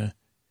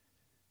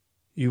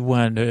 You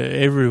want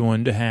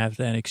everyone to have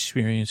that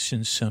experience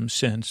in some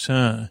sense,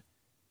 huh?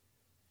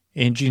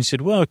 And Gene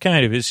said, well,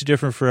 kind of. It's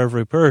different for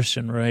every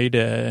person,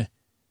 right?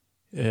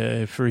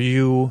 For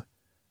you,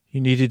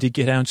 you needed to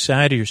get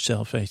outside of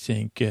yourself, I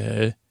think.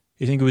 I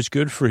think it was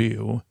good for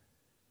you.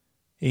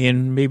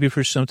 And maybe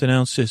for something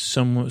else, it's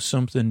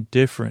something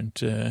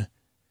different. And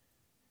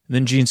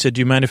then Gene said,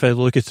 do you mind if I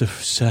look at the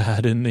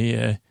facade and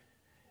the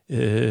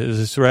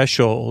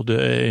threshold?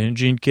 And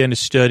Gene kind of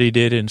studied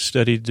it and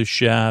studied the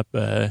shop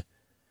and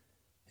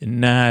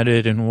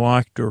nodded and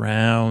walked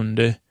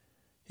around.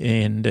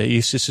 And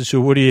Issa said,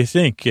 so what do you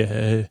think?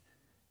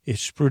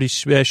 It's pretty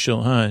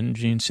special, huh? And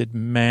Gene said,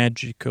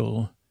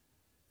 magical.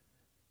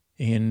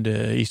 And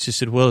Issa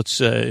said, well,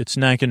 it's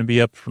not going to be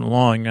up for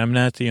long. I'm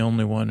not the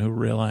only one who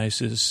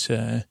realizes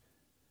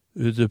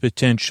the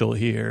potential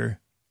here.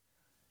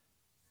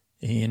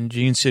 And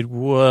Gene said,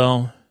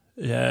 well,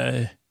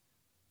 I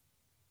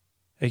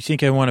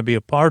think I want to be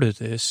a part of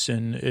this.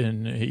 And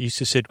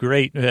Issa said,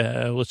 great,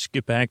 let's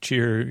get back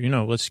to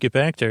let's get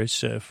back there.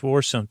 It's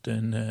for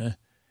something.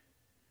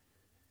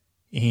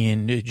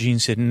 And Gene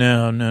said,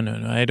 no,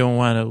 I don't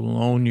want to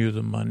loan you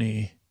the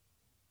money.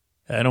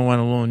 I don't want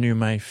to loan you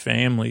my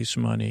family's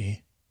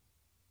money.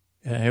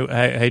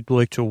 I'd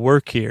like to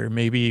work here,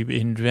 maybe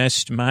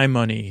invest my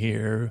money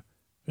here.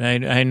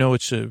 I know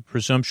it's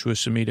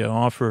presumptuous of me to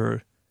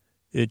offer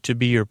it to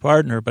be your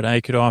partner, but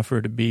I could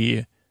offer to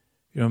be,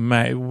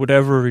 my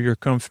whatever you're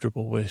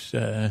comfortable with.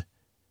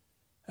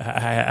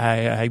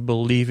 I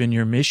believe in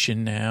your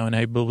mission now, and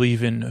I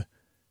believe in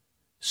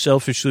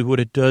selfishly what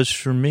it does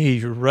for me.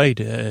 You're right.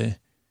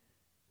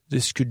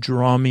 This could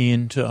draw me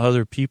into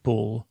other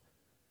people.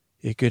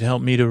 It could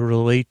help me to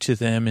relate to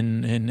them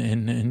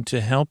and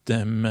to help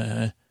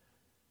them.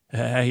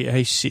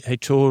 I see. I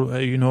told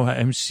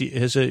I'm see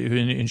as a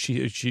and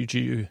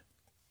she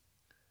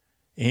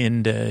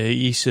and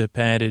Issa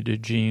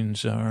patted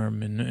Jean's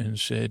arm and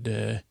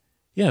said,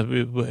 "Yeah,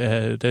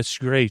 that's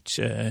great.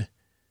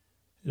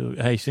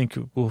 I think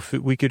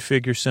we could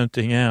figure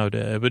something out.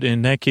 But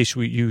in that case,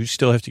 you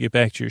still have to get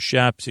back to your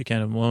shop to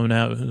kind of loan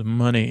out the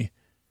money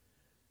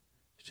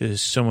to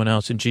someone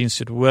else." And Jean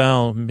said,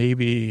 "Well,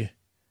 maybe."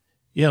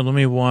 Yeah, let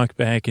me walk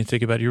back and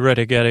think about it. You're right,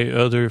 I got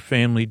other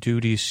family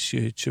duties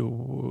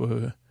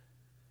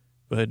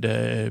but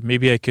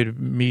maybe I could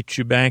meet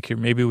you back here.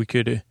 Maybe we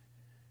could.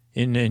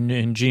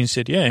 And Gene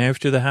said, yeah,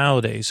 after the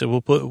holidays, so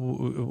we'll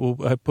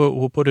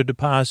put a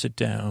deposit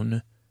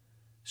down,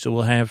 so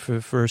we'll have for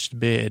first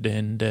bid,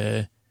 and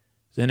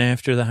then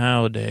after the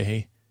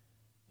holiday,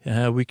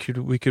 we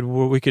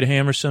could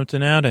hammer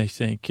something out. I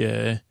think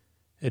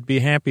I'd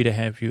be happy to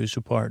have you as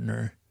a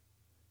partner.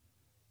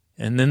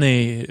 And then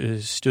they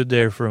stood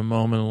there for a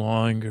moment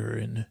longer,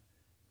 and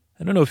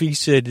I don't know if he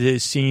said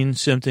seen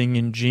something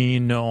in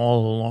Gene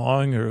all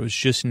along, or it was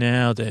just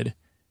now that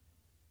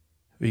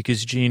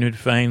because Gene had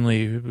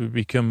finally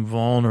become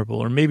vulnerable,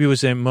 or maybe it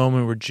was that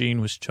moment where Gene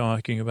was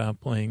talking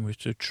about playing with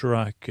the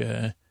truck,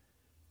 that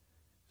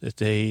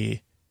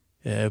they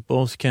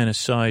both kind of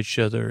saw each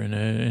other in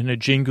a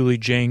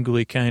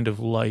jingly-jangly kind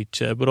of light,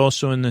 but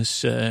also in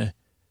this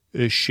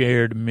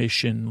shared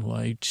mission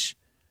light.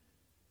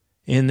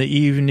 And the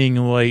evening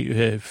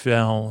light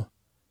fell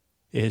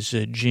as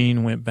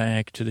Gene went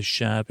back to the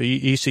shop.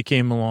 Issa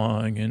came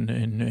along,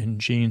 and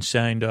Gene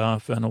signed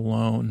off on a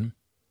loan.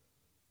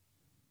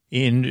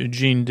 And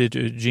Gene did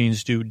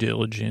Gene's due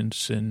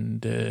diligence,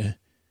 and there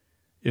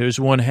was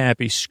one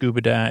happy scuba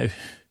dive.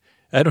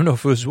 I don't know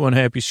if it was one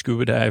happy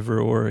scuba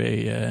diver or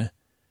a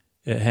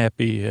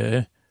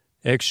happy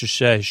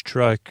exercise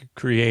truck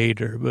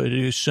creator, but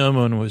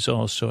someone was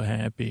also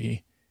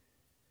happy.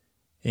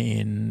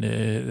 And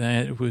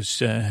that was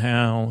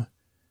how,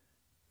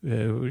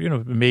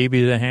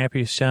 maybe the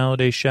Happiest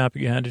holiday shop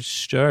got its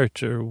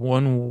start, or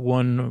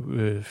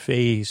one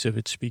phase of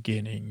its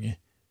beginning.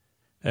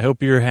 I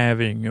hope you're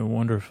having a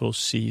wonderful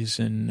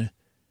season,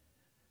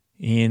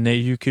 and that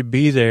you could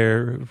be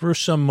there for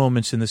some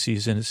moments in the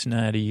season. It's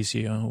not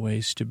easy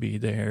always to be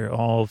there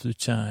all the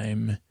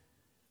time.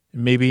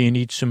 Maybe you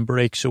need some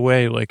breaks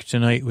away, like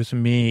tonight with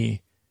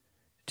me,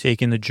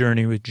 taking the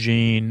journey with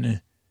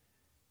Gene,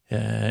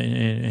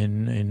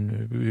 and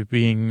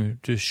being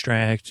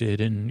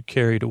distracted and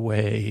carried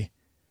away.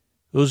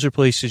 Those are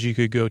places you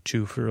could go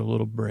to for a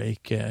little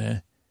break.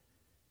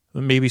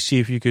 Maybe see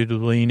if you could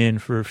lean in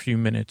for a few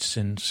minutes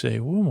and say,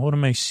 well, what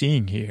am I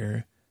seeing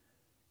here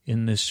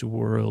in this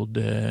world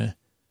that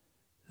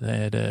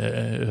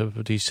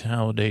of these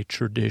holiday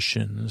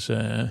traditions?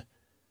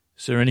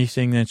 Is there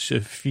anything that's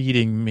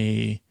feeding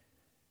me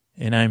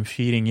and I'm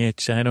feeding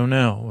it? I don't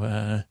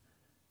know.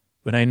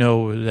 But I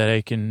know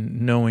that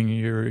knowing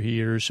your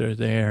ears are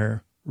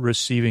there,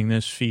 receiving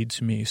this feeds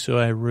me. So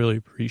I really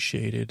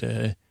appreciate it.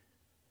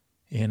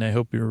 And I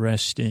hope you're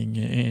resting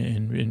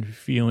and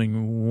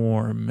feeling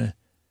warm.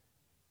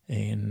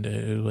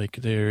 And like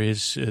there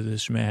is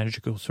this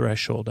magical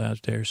threshold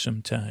out there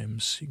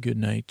sometimes. Good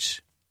night.